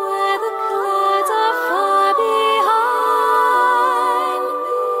up where the clouds are far behind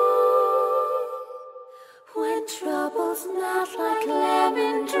me, when troubles melt like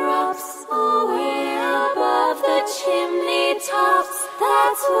lemon drops away above the chimney tops.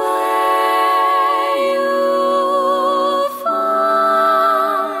 That's where you'll find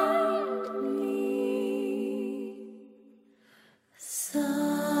me.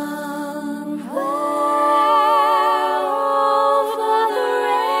 Somewhere over the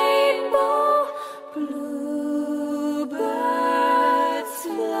rainbow, bluebirds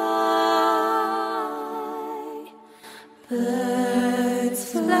fly. Birds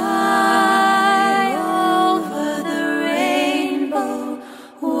fly over the rainbow.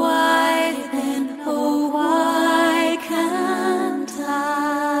 Why then, oh why can't I?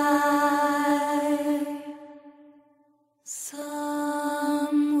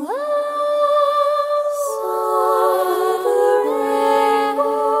 Somewhere over the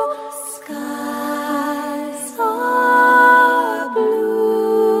rainbow, skies are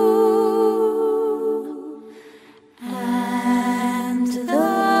blue, and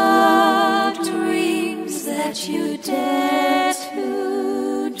the dreams that you dare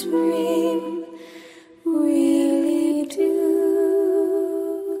to dream really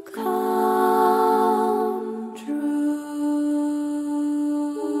do come true.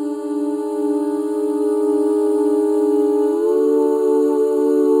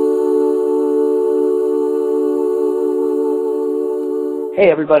 Hey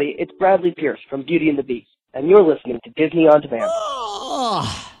everybody, it's Bradley Pierce from Beauty and the Beast, and you're listening to Disney On Demand.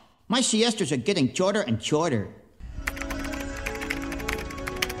 Oh, my siestas are getting shorter and shorter.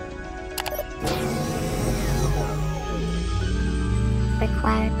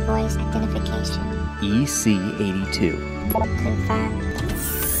 Required voice identification. EC82. Confirmed.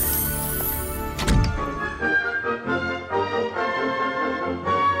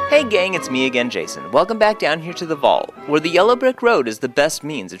 Hey gang, it's me again, Jason. Welcome back down here to the Vault, where the yellow brick road is the best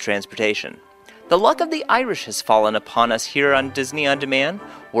means of transportation. The luck of the Irish has fallen upon us here on Disney On Demand.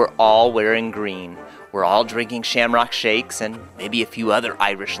 We're all wearing green. We're all drinking shamrock shakes and maybe a few other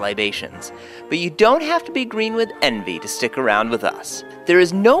Irish libations. But you don't have to be green with envy to stick around with us. There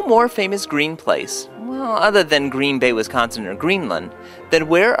is no more famous green place, well, other than Green Bay, Wisconsin or Greenland, than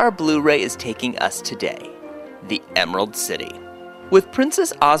where our Blu-ray is taking us today, the Emerald City. With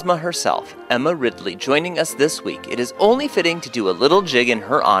Princess Ozma herself, Emma Ridley, joining us this week, it is only fitting to do a little jig in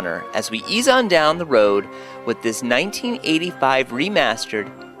her honor as we ease on down the road with this 1985 remastered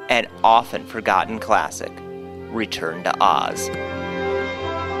and often forgotten classic, Return to Oz.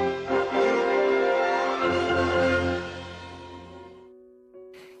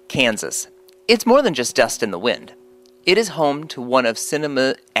 Kansas. It's more than just dust in the wind. It is home to one of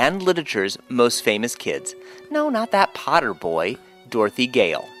cinema and literature's most famous kids. No, not that Potter boy, Dorothy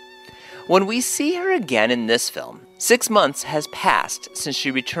Gale. When we see her again in this film, 6 months has passed since she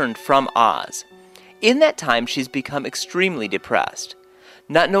returned from Oz. In that time, she's become extremely depressed.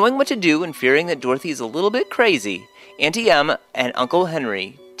 Not knowing what to do and fearing that Dorothy is a little bit crazy, Auntie Em and Uncle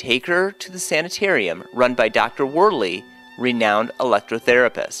Henry take her to the sanitarium run by Dr. Worley, renowned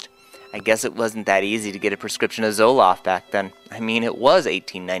electrotherapist. I guess it wasn't that easy to get a prescription of Zoloft back then. I mean, it was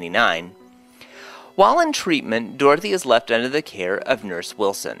 1899. While in treatment, Dorothy is left under the care of Nurse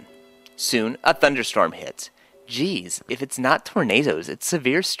Wilson. Soon, a thunderstorm hits. Geez, if it's not tornadoes, it's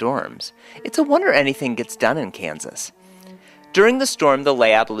severe storms. It's a wonder anything gets done in Kansas. During the storm, the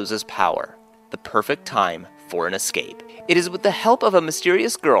lab loses power. The perfect time for an escape. It is with the help of a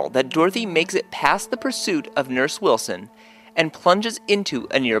mysterious girl that Dorothy makes it past the pursuit of Nurse Wilson and plunges into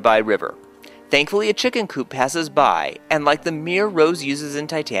a nearby river. Thankfully, a chicken coop passes by, and like the mirror Rose uses in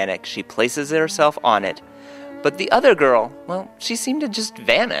Titanic, she places herself on it. But the other girl, well, she seemed to just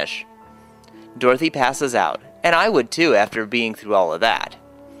vanish. Dorothy passes out, and I would too after being through all of that.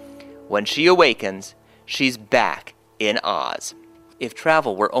 When she awakens, she's back in Oz. If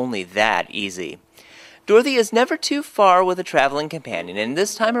travel were only that easy. Dorothy is never too far with a traveling companion, and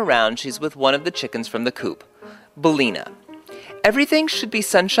this time around she's with one of the chickens from the coop, Billina. Everything should be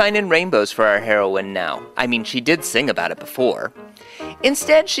sunshine and rainbows for our heroine now. I mean, she did sing about it before.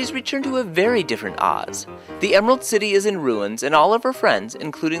 Instead, she's returned to a very different Oz. The Emerald City is in ruins, and all of her friends,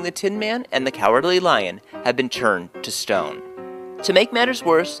 including the Tin Man and the Cowardly Lion, have been turned to stone. To make matters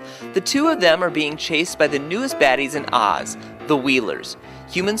worse, the two of them are being chased by the newest baddies in Oz, the Wheelers,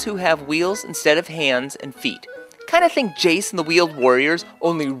 humans who have wheels instead of hands and feet. Kind of think Jace and the Wheeled Warriors,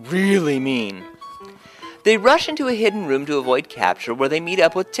 only really mean. They rush into a hidden room to avoid capture where they meet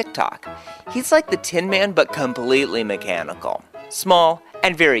up with Tick-Tock. He's like the Tin Man but completely mechanical, small,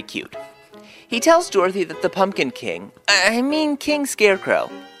 and very cute. He tells Dorothy that the Pumpkin King, King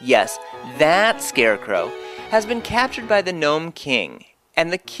Scarecrow, yes, that Scarecrow, has been captured by the Gnome King,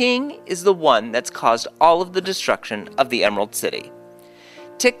 and the King is the one that's caused all of the destruction of the Emerald City.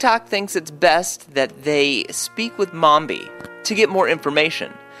 Tick-Tock thinks it's best that they speak with Mombi to get more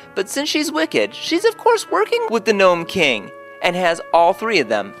information. But since she's wicked, she's of course working with the Gnome King and has all three of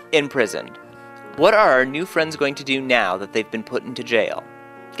them imprisoned. What are our new friends going to do now that they've been put into jail?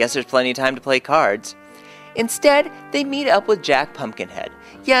 Guess there's plenty of time to play cards. Instead, they meet up with Jack Pumpkinhead.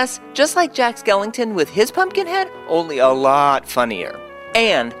 Yes, just like Jack Skellington with his Pumpkinhead, only a lot funnier.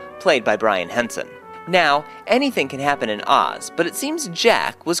 And played by Brian Henson. Now, anything can happen in Oz, but it seems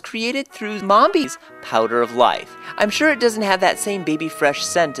Jack was created through Mombi's powder of life. I'm sure it doesn't have that same baby fresh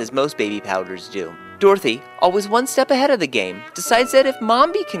scent as most baby powders do. Dorothy, always one step ahead of the game, decides that if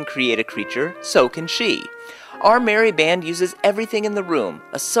Mombi can create a creature, so can she. Our merry band uses everything in the room.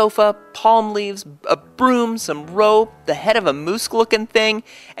 A sofa, palm leaves, a broom, some rope, the head of a moose-looking thing,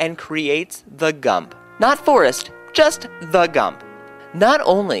 and creates the Gump. Not Forrest, just the Gump. Not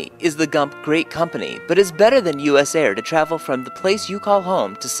only is the Gump great company, but is better than U.S. Air to travel from the place you call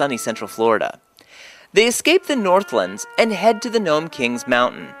home to sunny Central Florida. They escape the Northlands and head to the Gnome King's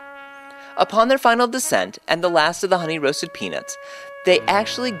mountain. Upon their final descent and the last of the honey-roasted peanuts, they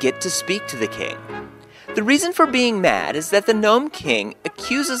actually get to speak to the king. The reason for being mad is that the Gnome King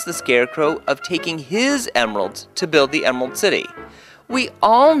accuses the Scarecrow of taking his emeralds to build the Emerald City. We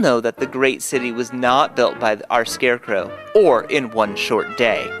all know that the great city was not built by our Scarecrow, or in one short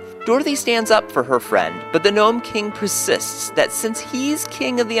day. Dorothy stands up for her friend, but the Gnome King persists that since he's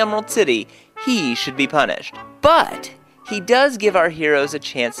king of the Emerald City, he should be punished. But he does give our heroes a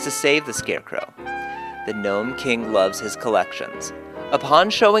chance to save the Scarecrow. The Gnome King loves his collections. Upon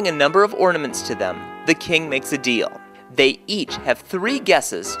showing a number of ornaments to them, the king makes a deal. They each have 3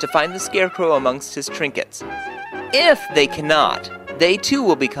 guesses to find the Scarecrow amongst his trinkets. If they cannot, they too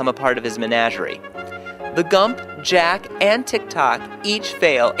will become a part of his menagerie. The Gump, Jack, and Tick-Tock each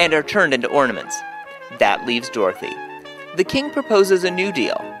fail and are turned into ornaments. That leaves Dorothy. The king proposes a new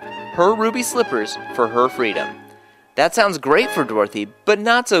deal. Her ruby slippers for her freedom. That sounds great for Dorothy, but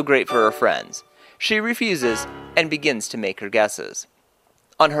not so great for her friends. She refuses and begins to make her guesses.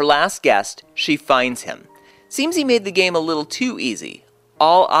 On her last guess, she finds him. Seems he made the game a little too easy.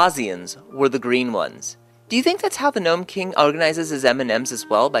 All Ozians were the green ones. Do you think that's how the Gnome King organizes his M&Ms as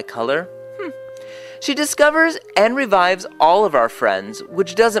well, by color? She discovers and revives all of our friends,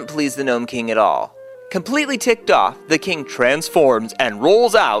 which doesn't please the Gnome King at all. Completely ticked off, the king transforms and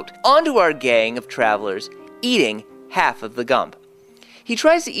rolls out onto our gang of travelers, eating half of the Gump. He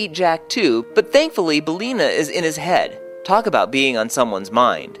tries to eat Jack too, but thankfully Billina is in his head. Talk about being on someone's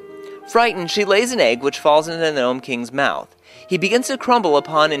mind. Frightened, she lays an egg which falls into the Gnome King's mouth. He begins to crumble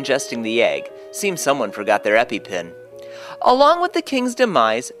upon ingesting the egg. Seems someone forgot their EpiPen. Along with the king's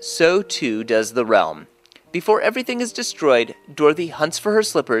demise, so too does the realm. Before everything is destroyed, Dorothy hunts for her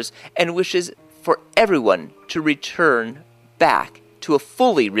slippers and wishes for everyone to return back to a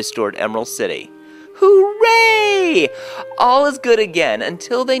fully restored Emerald City. Hooray! All is good again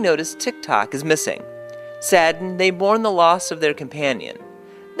until they notice Tick-Tock is missing. Saddened, they mourn the loss of their companion.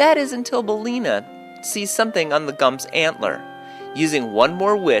 That is until Billina sees something on the Gump's antler. Using one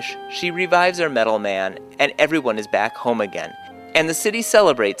more wish, she revives our metal man, and everyone is back home again, and the city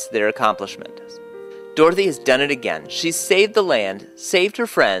celebrates their accomplishment. Dorothy has done it again. She's saved the land, saved her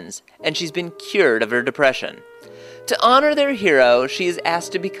friends, and she's been cured of her depression. To honor their hero, she is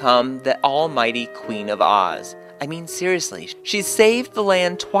asked to become the almighty Queen of Oz. I mean, seriously, she's saved the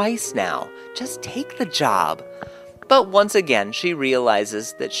land twice now. Just take the job. But once again, she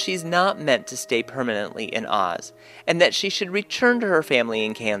realizes that she's not meant to stay permanently in Oz, and that she should return to her family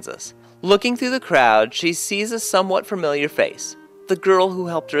in Kansas. Looking through the crowd, she sees a somewhat familiar face, the girl who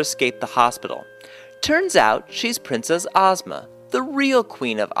helped her escape the hospital. Turns out she's Princess Ozma, the real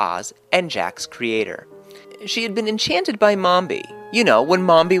Queen of Oz and Jack's creator. She had been enchanted by Mombi. You know, when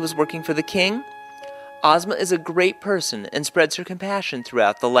Mombi was working for the king? Ozma is a great person and spreads her compassion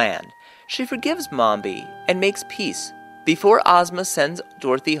throughout the land. She forgives Mombi and makes peace. Before Ozma sends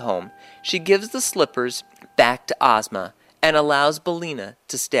Dorothy home, she gives the slippers back to Ozma and allows Billina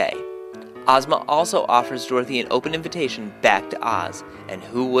to stay. Ozma also offers Dorothy an open invitation back to Oz, and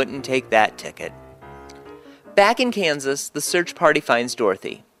who wouldn't take that ticket? Back in Kansas, the search party finds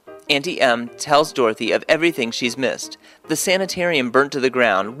Dorothy. Auntie Em tells Dorothy of everything she's missed. The sanitarium burnt to the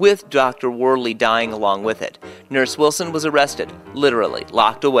ground, with Dr. Worley dying along with it. Nurse Wilson was arrested, literally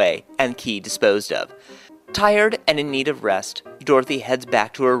locked away, and Key disposed of. Tired and in need of rest, Dorothy heads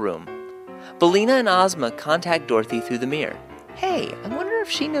back to her room. Billina and Ozma contact Dorothy through the mirror. Hey, I wonder if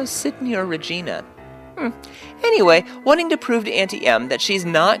she knows Sydney or Regina. Anyway, wanting to prove to Auntie Em that she's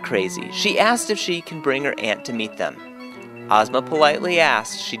not crazy, she asks if she can bring her aunt to meet them. Ozma politely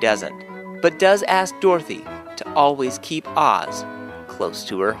asks she doesn't, but does ask Dorothy to always keep Oz close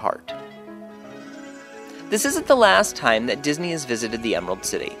to her heart. This isn't the last time that Disney has visited the Emerald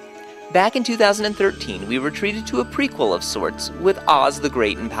City. Back in 2013, we were treated to a prequel of sorts with Oz the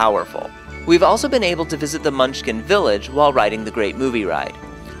Great and Powerful. We've also been able to visit the Munchkin Village while riding the Great Movie Ride.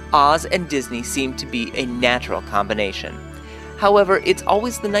 Oz and Disney seem to be a natural combination. However, it's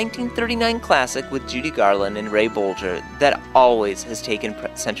always the 1939 classic with Judy Garland and Ray Bolger that always has taken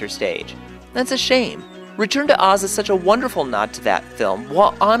center stage. That's a shame. Return to Oz is such a wonderful nod to that film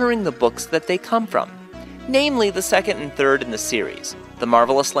while honoring the books that they come from, namely the second and third in the series, The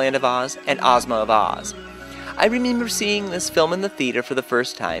Marvelous Land of Oz and Ozma of Oz. I remember seeing this film in the theater for the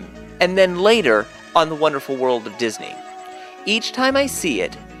first time, and then later on The Wonderful World of Disney. Each time I see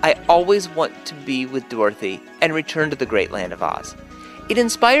it, I always want to be with Dorothy and return to the great land of Oz. It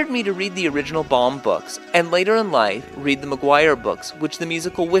inspired me to read the original Baum books, and later in life, read the Maguire books, which the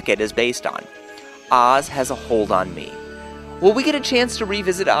musical Wicked is based on. Oz has a hold on me. Will we get a chance to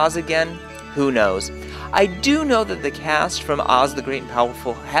revisit Oz again? Who knows? I do know that the cast from Oz the Great and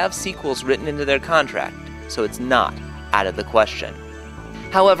Powerful have sequels written into their contract, so it's not out of the question.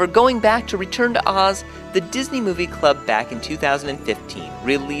 However, going back to Return to Oz, the Disney Movie Club back in 2015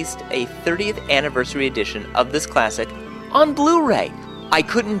 released a 30th anniversary edition of this classic on Blu-ray. I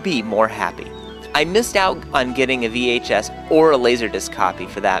couldn't be more happy. I missed out on getting a VHS or a Laserdisc copy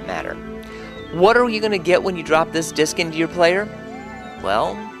for that matter. What are you going to get when you drop this disc into your player?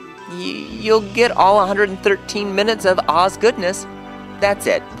 Well, you'll get all 113 minutes of Oz goodness. That's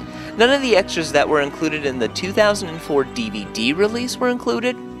it. None of the extras that were included in the 2004 DVD release were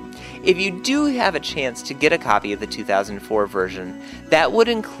included. If you do have a chance to get a copy of the 2004 version, that would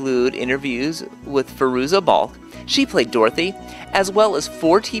include interviews with Fairuza Balk, she played Dorothy, as well as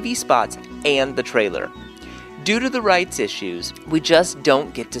 4 TV spots and the trailer. Due to the rights issues, we just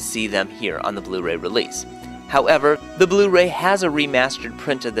don't get to see them here on the Blu-ray release. However, the Blu-ray has a remastered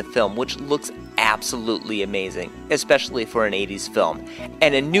print of the film which looks absolutely amazing, especially for an 80s film,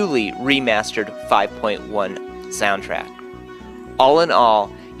 and a newly remastered 5.1 soundtrack. All in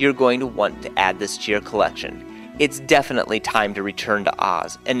all, you're going to want to add this to your collection. It's definitely time to return to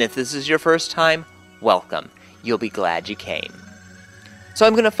Oz, and if this is your first time, welcome. You'll be glad you came. So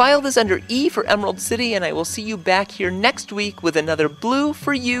I'm going to file this under E for Emerald City, and I will see you back here next week with another Blue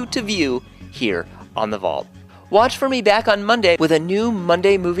for you to view here on The Vault. Watch for me back on Monday with a new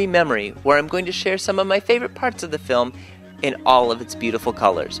Monday movie memory, where I'm going to share some of my favorite parts of the film in all of its beautiful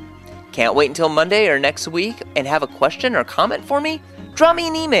colors. Can't wait until Monday or next week and have a question or comment for me? Draw me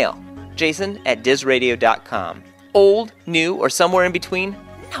an email. jason@DizRadio.com. Old, new, or somewhere in between?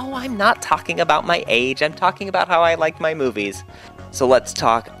 No, I'm not talking about my age. I'm talking about how I like my movies. So let's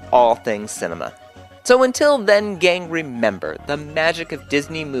talk all things cinema. So until then, gang, remember, the magic of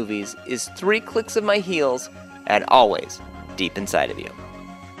Disney movies is 3 clicks of my heels and always deep inside of you.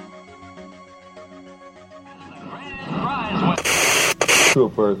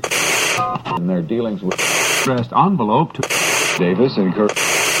 Troopers in their dealings with addressed envelope to Davis and Kirk.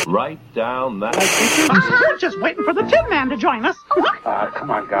 Write down that. We're just waiting for the Tin Man to join us.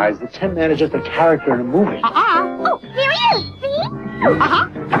 Come on, guys. The Tin Man is just a character in a movie. Oh, here he is. See?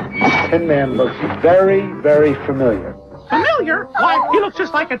 Tin Man looks very, very familiar. Familiar? Why, he looks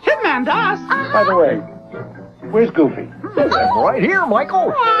just like a Tin Man to us. By the way, where's Goofy? I'm right here, Michael.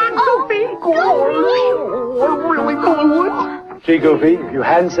 Goofy. I really blew it. Gee, Goofy, if you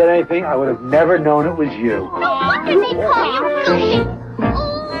hadn't said anything, I would have never known it was you. What did they call you?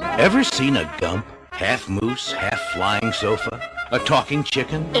 Ever seen a Gump? Half moose, half flying sofa? A talking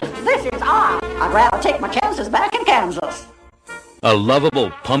chicken? If this is odd, I'd rather take my chances back in Kansas. A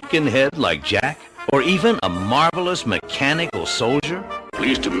lovable pumpkin head like Jack? Or even a marvelous mechanical soldier?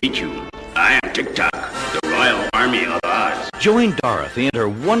 Pleased to meet you. I am Tic-Tac, the Royal Army of Oz. Join Dorothy and her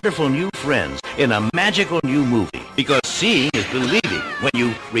wonderful new friends in a magical new movie, because seeing is believing when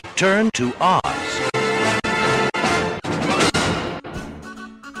you return to Oz.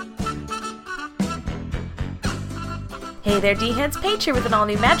 Hey there, D-Heads, Paige here with an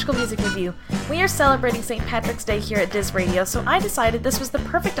all-new magical music review. We are celebrating St. Patrick's Day here at Diz Radio, so I decided this was the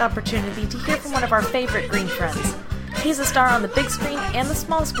perfect opportunity to hear from one of our favorite green friends. He's a star on the big screen and the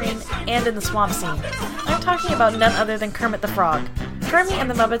small screen and in the swamp scene. I'm talking about none other than Kermit the Frog. Kermit and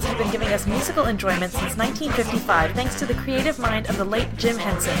the Muppets have been giving us musical enjoyment since 1955 thanks to the creative mind of the late Jim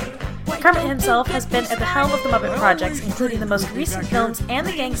Henson. Kermit himself has been at the helm of the Muppet projects, including the most recent films and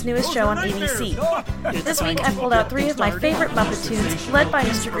the gang's newest show on ABC. This week I pulled out 3 of my favorite Muppet tunes, led by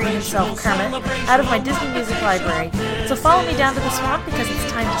Mr. Green himself, Kermit, out of my Disney music library. So follow me down to the swamp because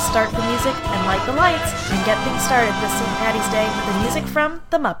it's time to start the music and light the lights and get things started this St. Paddy's Day with the music from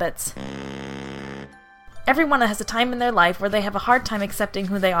the Muppets. Everyone has a time in their life where they have a hard time accepting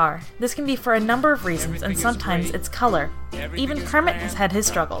who they are. This can be for a number of reasons, and sometimes it's color. Even Kermit has had his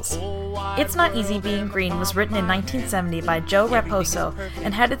struggles. It's Not Easy Being Green was written in 1970 by Joe Raposo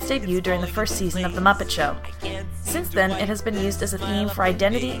and had its debut during the first season of The Muppet Show. Since then, it has been used as a theme for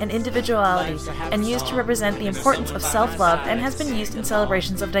identity and individuality, and used to represent the importance of self-love, and has been used in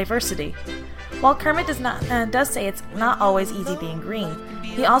celebrations of diversity. While Kermit does say it's not always easy being green,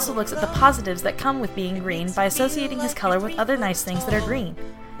 he also looks at the positives that come with being green by associating his color with other nice things that are green.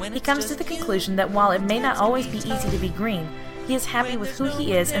 He comes to the conclusion that while it may not always be easy to be green, he is happy with who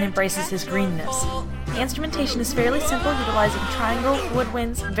he is and embraces his greenness. The instrumentation is fairly simple, utilizing triangle,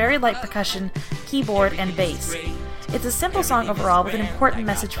 woodwinds, very light percussion, keyboard, and bass. It's a simple song overall with an important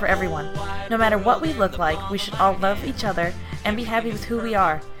message for everyone. No matter what we look like, we should all love each other and be happy with who we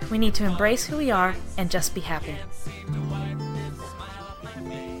are. We need to embrace who we are and just be happy.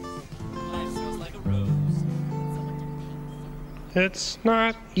 It's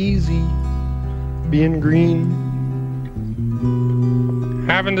not easy being green,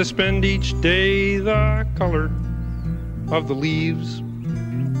 having to spend each day the color of the leaves,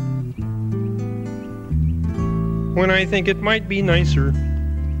 when I think it might be nicer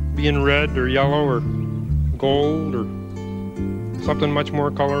being red or yellow or gold or something much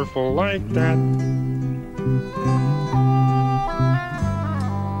more colorful like that.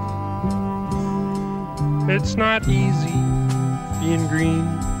 It's not easy being green.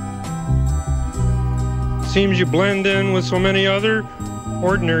 Seems you blend in with so many other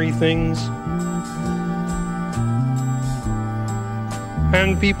ordinary things,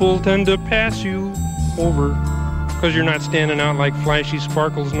 and people tend to pass you over because you're not standing out like flashy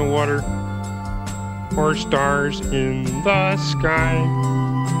sparkles in the water or stars in the sky.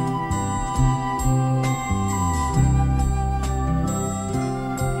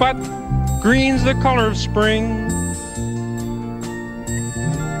 But green's the color of spring,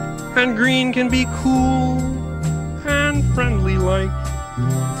 and green can be cool and friendly like.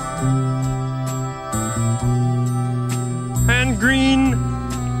 And green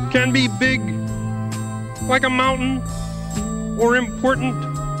can be big like a mountain, or important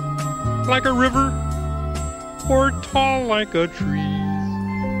like a river, or tall like a tree.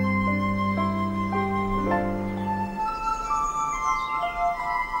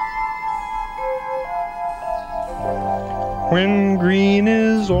 When green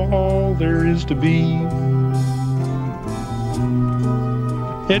is all there is to be,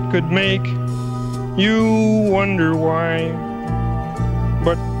 it could make you wonder why,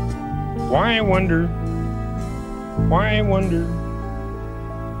 but Why wonder? Why wonder?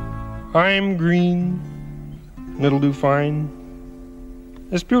 I'm green, it'll do fine.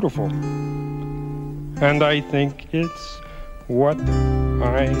 It's beautiful, and I think it's what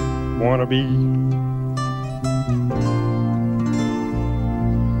I want to be.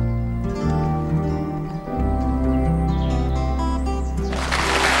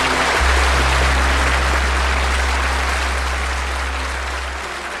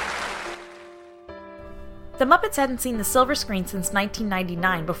 The Muppets hadn't seen the silver screen since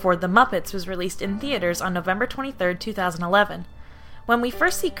 1999, before The Muppets was released in theaters on November 23, 2011. When we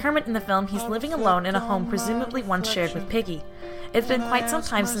first see Kermit in the film, he's living alone in a home presumably once shared with Piggy. It's been quite some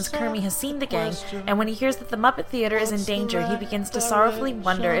time since Kermit has seen the gang, and when he hears that the Muppet Theater is in danger, he begins to sorrowfully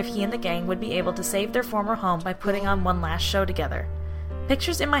wonder if he and the gang would be able to save their former home by putting on one last show together.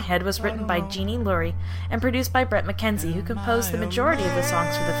 Pictures in My Head was written by Jeannie Lurie and produced by Brett McKenzie, who composed the majority of the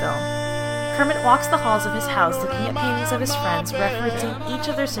songs for the film. Kermit walks the halls of his house looking at paintings of his friends, referencing each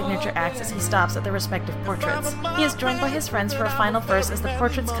of their signature acts as he stops at the respective portraits. He is joined by his friends for a final verse as the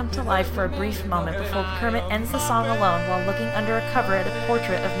portraits come to life for a brief moment before Kermit ends the song alone while looking under a cover at a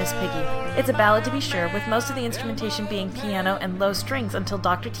portrait of Miss Piggy. It's a ballad to be sure, with most of the instrumentation being piano and low strings until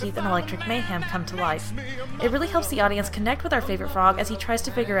Dr. Teeth and Electric Mayhem come to life. It really helps the audience connect with our favorite frog as he tries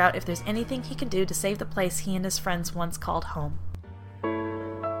to figure out if there's anything he can do to save the place he and his friends once called home.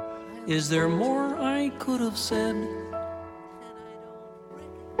 Is there more I could have said?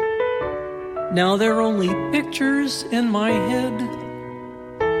 Now they're only pictures in my head.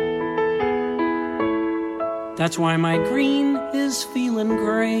 That's why my green is feeling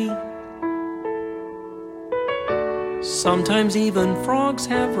gray. Sometimes even frogs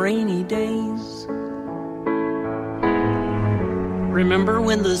have rainy days. Remember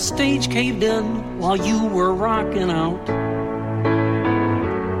when the stage caved in while you were rocking out?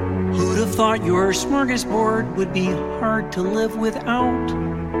 Who'd have thought your smorgasbord would be hard to live without?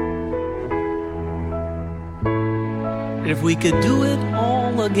 If we could do it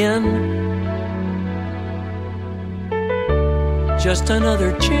all again, just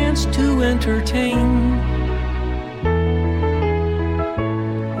another chance to entertain.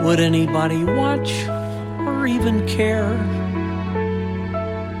 Would anybody watch or even care?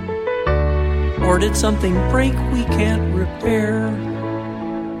 Or did something break we can't repair?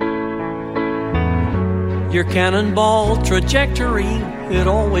 Your cannonball trajectory, it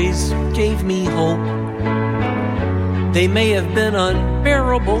always gave me hope. They may have been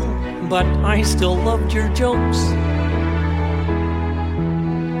unbearable, but I still loved your jokes.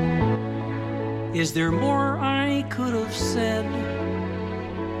 Is there more I could have said?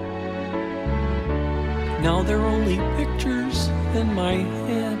 Now they're only pictures in my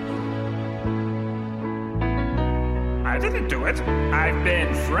head. I didn't do it. I've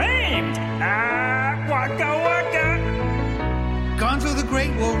been framed. Waka waka. Gonzo the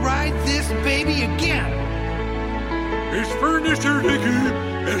Great will ride this baby again. It's furnished Dicky,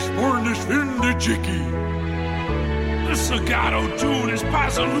 it's furnished in the Jicky. The Sagato tune is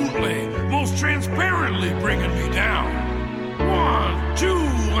absolutely, most transparently bringing me down. 1, 2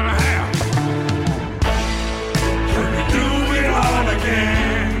 and a half. Gonna do it all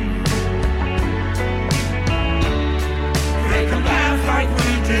again. They can laugh like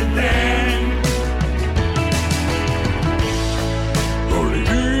we did then.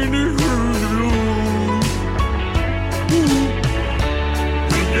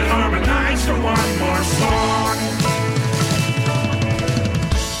 Harmonize for one more song.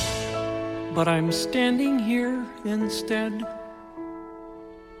 But I'm standing here instead.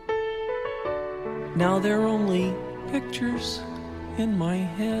 Now they're only pictures in my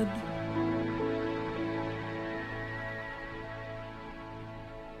head.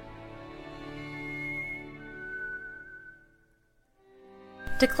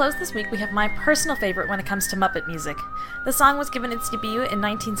 To close this week, we have my personal favorite when it comes to Muppet music. The song was given its debut in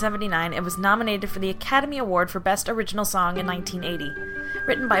 1979 and was nominated for the Academy Award for Best Original Song in 1980.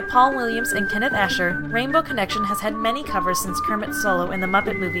 Written by Paul Williams and Kenneth Asher, Rainbow Connection has had many covers since Kermit's solo in the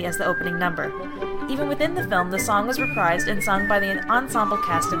Muppet movie as the opening number. Even within the film, the song was reprised and sung by the ensemble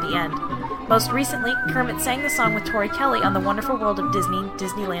cast at the end. Most recently, Kermit sang the song with Tori Kelly on The Wonderful World of Disney,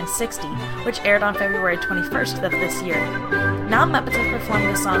 Disneyland 60, which aired on February 21st of this year. Non-Muppets have performed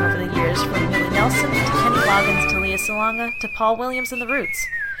this song over the years, from Willie Nelson to Kenny Loggins to Leah Salonga to Paul Williams and the Roots.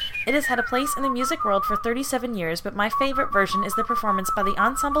 It has had a place in the music world for 37 years, but my favorite version is the performance by the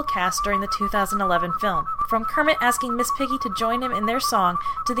ensemble cast during the 2011 film. From Kermit asking Miss Piggy to join him in their song,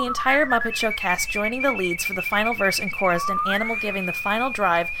 to the entire Muppet Show cast joining the leads for the final verse and chorus, and Animal giving the final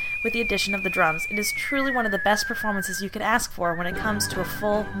drive with the addition of the drums. It is truly one of the best performances you could ask for when it comes to a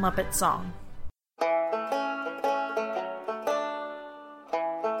full Muppet song.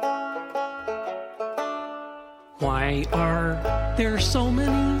 Why are there so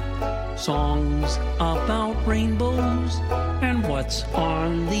many songs about rainbows? And what's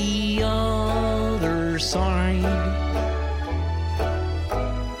on the other side?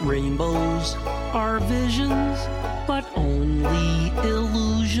 Rainbows are visions, but only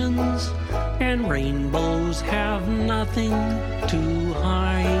illusions. And rainbows have nothing to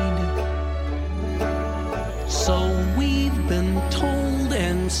hide. So we've been told,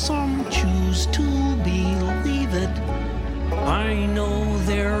 and some choose to believe it. I know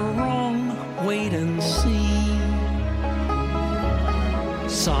they're wrong, wait and see.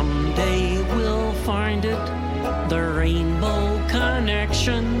 Someday we'll find it, the rainbow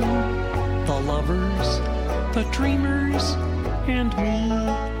connection. The lovers, the dreamers, and me.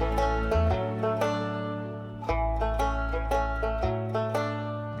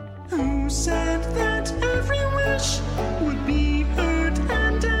 Who said that every wish would be heard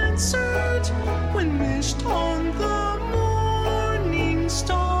and answered when wished on the morning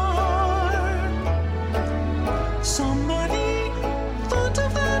star? Somebody thought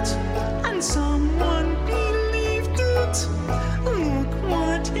of that and someone believed it. Look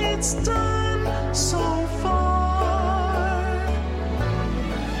what it's done so far.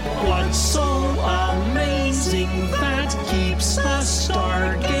 What's so amazing that keeps us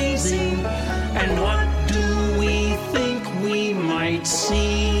stargazing? And what do we think we might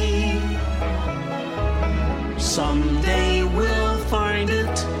see? Someday we'll find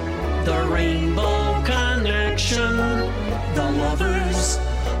it, the rainbow connection. The lovers,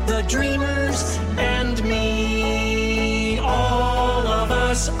 the dreamers, and me. All of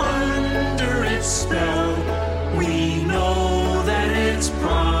us under its spell. We know that it's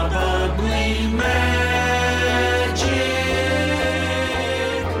probably magic.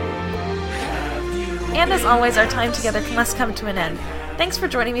 And as always, our time together must come to an end. Thanks for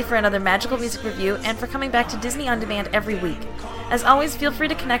joining me for another magical music review and for coming back to Disney On Demand every week. As always, feel free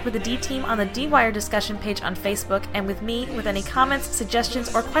to connect with the D-Team on the D-Wire discussion page on Facebook and with me with any comments,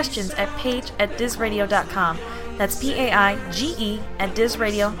 suggestions, or questions at paige@dizradio.com. That's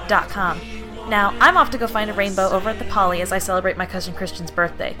PAIGE@dizradio.com. Now, I'm off to go find a rainbow over at the Poly as I celebrate my cousin Christian's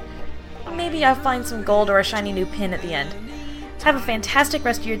birthday. Maybe I'll find some gold or a shiny new pin at the end. Have a fantastic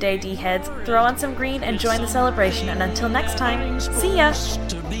rest of your day, D-Heads. Throw on some green and join the celebration. And until next time, see ya!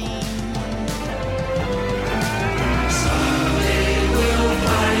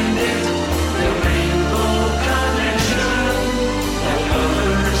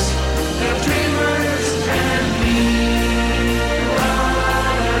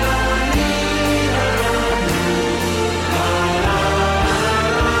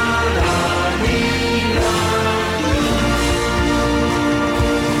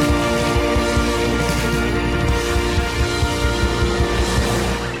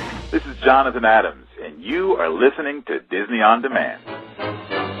 Jonathan Adams, and you are listening to Disney On Demand.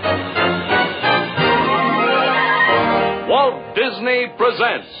 Walt Disney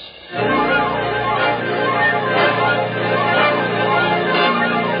presents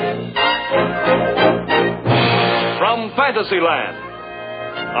from Fantasyland,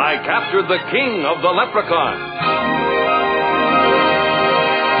 I Captured the King of the Leprechauns.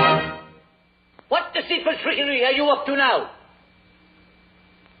 What deceitful trickery are you up to now?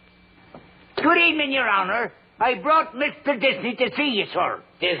 Good evening, Your Honor. I brought Mr. Disney to see you, sir.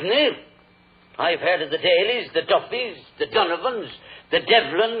 Disney? I've heard of the Dailies, the Duffys, the Donovans, the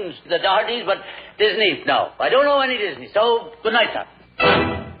Devlins, the Dohertys, but Disney, no. I don't know any Disney, so good night, sir.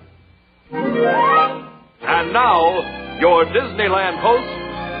 And now, your Disneyland host,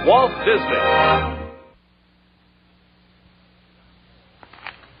 Walt Disney.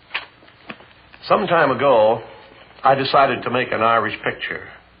 Some time ago, I decided to make an Irish picture.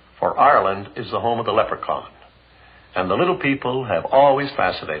 For Ireland is the home of the leprechaun, and the little people have always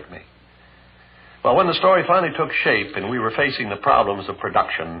fascinated me. Well, when the story finally took shape and we were facing the problems of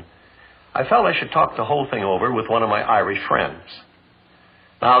production, I felt I should talk the whole thing over with one of my Irish friends.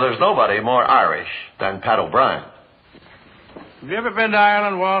 Now, there's nobody more Irish than Pat O'Brien. Have you ever been to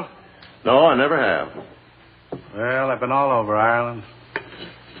Ireland, Walt? No, I never have. Well, I've been all over Ireland.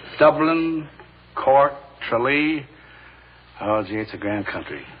 Dublin, Cork, Tralee. Oh, gee, it's a grand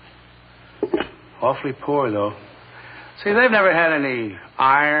country. Awfully poor, though. See, they've never had any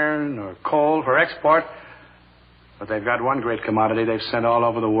iron or coal for export, but they've got one great commodity they've sent all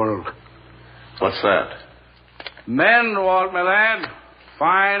over the world. What's that? Men, Walt, my lad.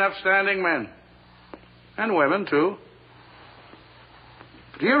 Fine, upstanding men. And women, too.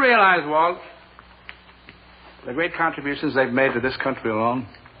 Do you realize, Walt, the great contributions they've made to this country alone?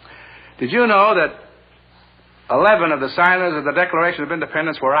 Did you know that 11 of the signers of the Declaration of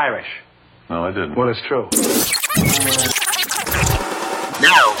Independence were Irish? No, I didn't. Well, it's true.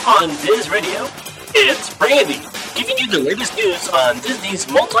 Now on Diz Radio, it's Randy, giving you the latest news on Disney's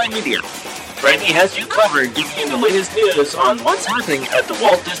multimedia. Randy has you covered, giving you the latest news on what's happening at the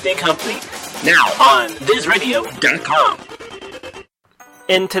Walt Disney Company. Now on DizRadio.com.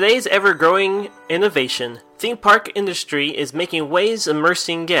 In today's ever-growing innovation, theme park industry is making waves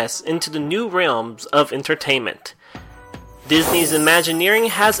immersing guests into the new realms of entertainment. Disney's Imagineering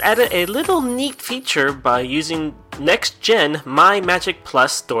has added a little neat feature by using next-gen My Magic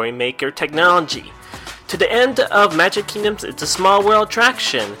Plus Storymaker technology. To the end of Magic Kingdom's It's a Small World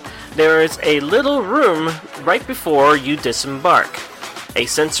attraction, there is a little room right before you disembark. A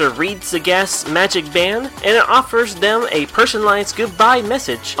sensor reads the guest's magic band, and it offers them a personalized goodbye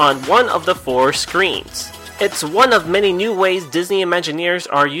message on one of the 4 screens. It's one of many new ways Disney Imagineers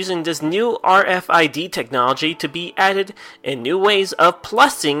are using this new RFID technology to be added in new ways of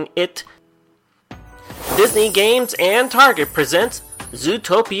plussing it. Disney Games and Target presents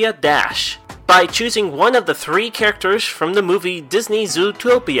Zootopia Dash. By choosing one of the 3 characters from the movie Disney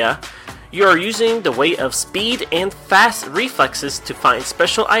Zootopia, you are using the weight of speed and fast reflexes to find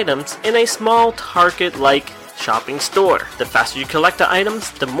special items in a small Target-like shopping store. The faster you collect the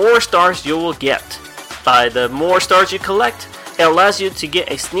items, the more stars you will get. By the more stars you collect, it allows you to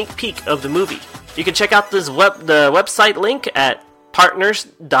get a sneak peek of the movie. You can check out the website link at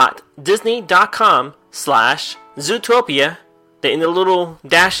partners.disney.com/Zootopia, in the little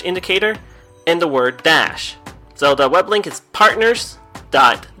dash indicator, and the word dash. So the web link is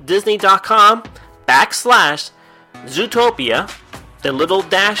partners.disney.com/Zootopia, the little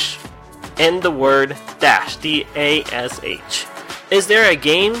dash, and the word dash, DASH. Is there a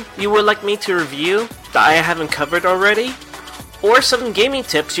game you would like me to review that I haven't covered already? Or some gaming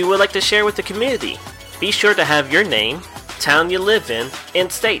tips you would like to share with the community? Be sure to have your name, town you live in, and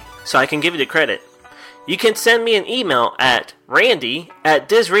state so I can give you the credit. You can send me an email at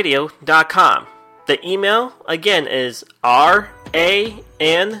randy@dizradio.com. The email, again, is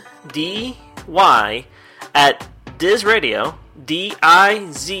randy@dizradio,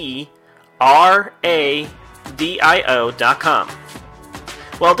 DIZRADIO.com.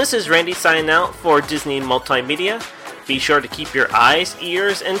 Well, this is Randy signing out for Disney Multimedia. Be sure to keep your eyes,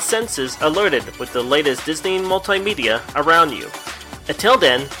 ears, and senses alerted with the latest Disney Multimedia around you. Until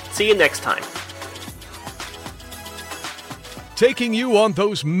then, see you next time. Taking you on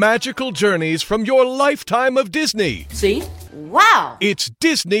those magical journeys from your lifetime of Disney. See? Wow! It's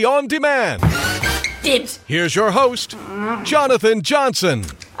Disney On Demand. Dibs. Here's your host, Jonathan Johnson.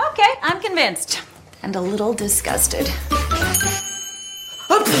 Okay, I'm convinced. And a little disgusted.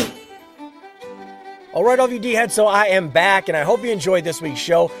 All right, all of you D-heads, so I am back, and I hope you enjoyed this week's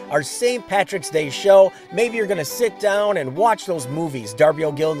show, our St. Patrick's Day show. Maybe you're going to sit down and watch those movies, Darby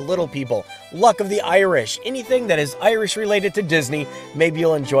O'Gill and the Little People, Luck of the Irish, anything that is Irish-related to Disney, maybe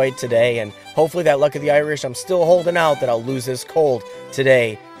you'll enjoy it today, and hopefully that Luck of the Irish, I'm still holding out that I'll lose this cold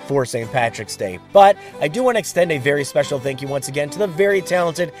today for St. Patrick's Day. But I do want to extend a very special thank you once again to the very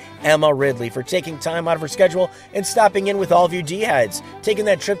talented Emma Ridley for taking time out of her schedule and stopping in with all of you D-heads, taking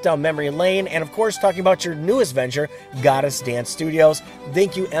that trip down memory lane, and of course talking about your newest venture, Goddess Dance Studios.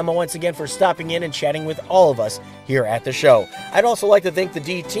 Thank you, Emma, once again for stopping in and chatting with all of us here at the show. I'd also like to thank the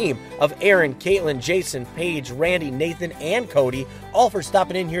D team of Aaron, Caitlin, Jason, Paige, Randy, Nathan, and Cody, all for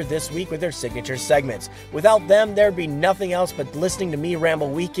stopping in here this week with their signature segments. Without them, there'd be nothing else but listening to me ramble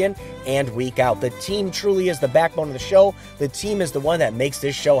week in and week out. The team truly is the backbone of the show. The team is the one that makes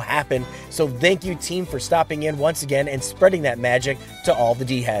this show happen. So thank you, team, for stopping in once again and spreading that magic to all the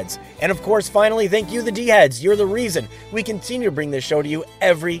D-heads. And of course, finally, thank you, the D-heads. You're the reason we continue to bring this show to you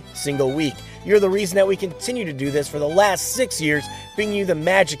every single week. You're the reason that we continue to do this for the last 6 years, bringing you the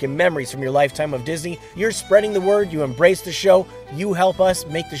magic and memories from your lifetime of Disney. You're spreading the word, you embrace the show, you help us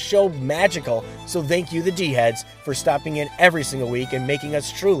make the show magical. So thank you, the D-heads, for stopping in every single week and making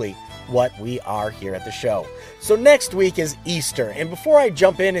us truly what we are here at the show. So next week is Easter, and before I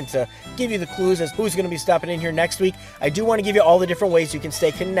jump in and to give you the clues as who's going to be stopping in here next week, I do want to give you all the different ways you can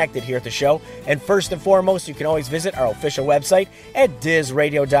stay connected here at the show. And first and foremost, you can always visit our official website at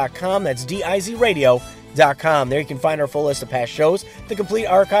DizRadio.com. That's DIZRadio.com. DizRadio.com. There you can find our full list of past shows, the complete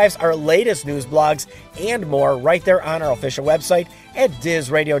archives, our latest news blogs, and more right there on our official website at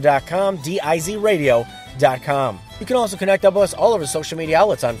DizRadio.com, DizRadio.com. You can also connect up with us all over social media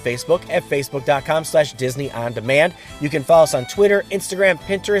outlets on Facebook at Facebook.com/Disney On Demand. You can follow us on Twitter, Instagram,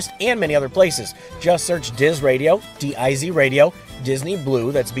 Pinterest, and many other places. Just search Diz Radio, DIZ Radio, Disney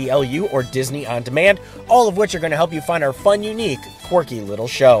Blue, that's BLU, or Disney On Demand, all of which are going to help you find our fun, unique, quirky little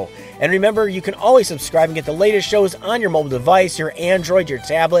show. And remember, you can always subscribe and get the latest shows on your mobile device, your Android, your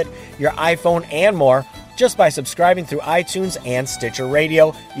tablet, your iPhone, and more, just by subscribing through iTunes and Stitcher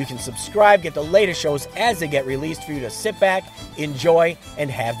Radio. You can subscribe, get the latest shows as they get released for you to sit back, enjoy,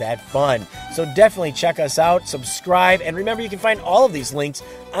 and have that fun. So definitely check us out, subscribe, and remember you can find all of these links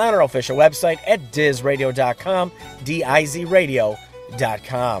on our official website at DizRadio.com,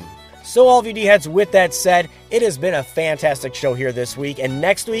 DizRadio.com. So all of you D-heads, with that said, it has been a fantastic show here this week, and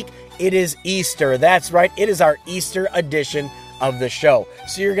next week it is Easter. That's right, it is our Easter edition of the show.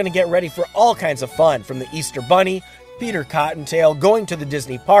 So you're going to get ready for all kinds of fun, from the Easter Bunny, Peter Cottontail, going to the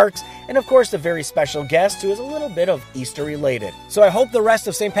Disney parks, and of course the very special guest who is a little bit of Easter related. So I hope the rest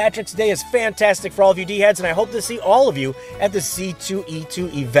of St. Patrick's Day is fantastic for all of you D-heads, and I hope to see all of you at the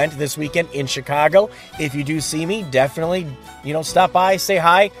C2E2 event this weekend in Chicago. If you do see me, definitely, stop by, say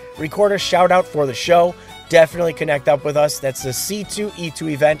hi, record a shout out for the show. Definitely connect up with us. That's the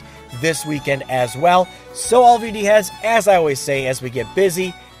C2E2 event this weekend as well. So all of you D-heads, as I always say, as we get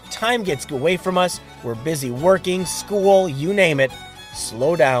busy, time gets away from us, we're busy working, school, you name it,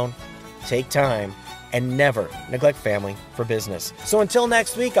 slow down, take time, and never neglect family for business. So until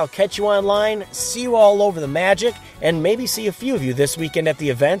next week, I'll catch you online, see you all over the magic, and maybe see a few of you this weekend at the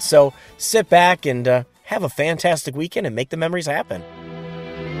event. So sit back and have a fantastic weekend and make the memories happen.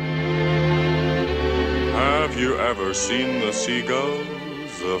 Have you ever seen the seagulls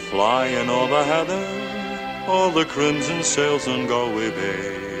flying over heather, or the crimson sails on Galway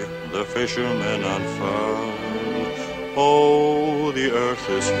Bay, the fishermen on fur? Oh, the earth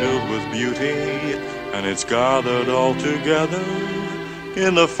is filled with beauty, and it's gathered all together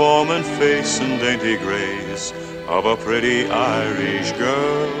in the form and face and dainty grace of a pretty Irish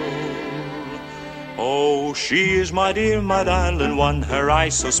girl. Oh, she is my dear, my darling one, her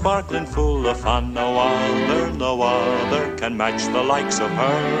eyes so sparkling full of fun. No other can match the likes of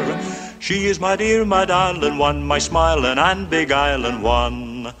her. She is my dear, my darling one, my smiling and beguiling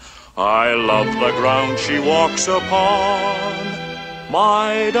one. I love the ground she walks upon,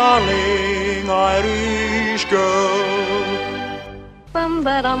 my darling Irish girl.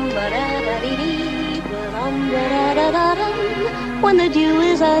 When the dew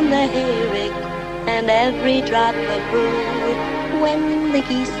is on the hayrick and every drop of brew, when the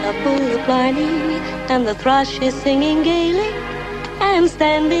geese are full of blarney and the thrush is singing gaily, and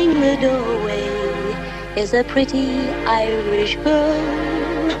standing in the doorway is a pretty Irish girl.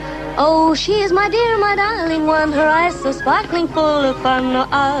 Oh, she is my dear, my darling one, her eyes so sparkling full of fun. No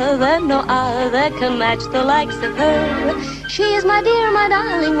other can match the likes of her. She is my dear, my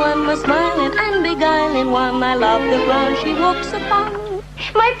darling one, my smiling and beguiling one. I love the ground she walks upon,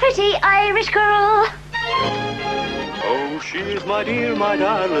 my pretty Irish girl. Oh, she is my dear, my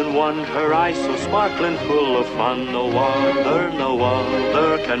darling one, her eyes so sparkling full of fun. No other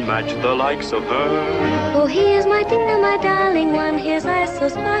can match the likes of her. Oh, he is my dear, my darling one, his eyes so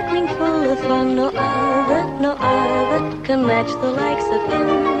sparkling full of fun. No other can match the likes of him.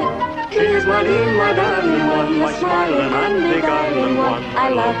 She is my dear, my darling one, my smiling and beguiling one. I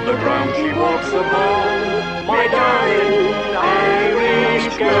love the ground she walks upon, my darling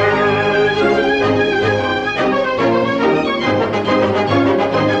Irish girl.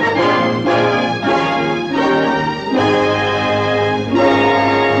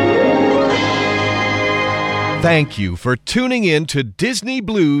 Thank you for tuning in to Disney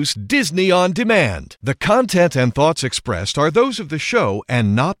Blues Disney On Demand. The content and thoughts expressed are those of the show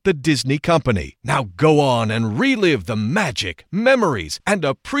and not the Disney Company. Now go on and relive the magic, memories, and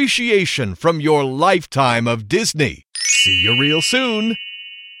appreciation from your lifetime of Disney. See you real soon.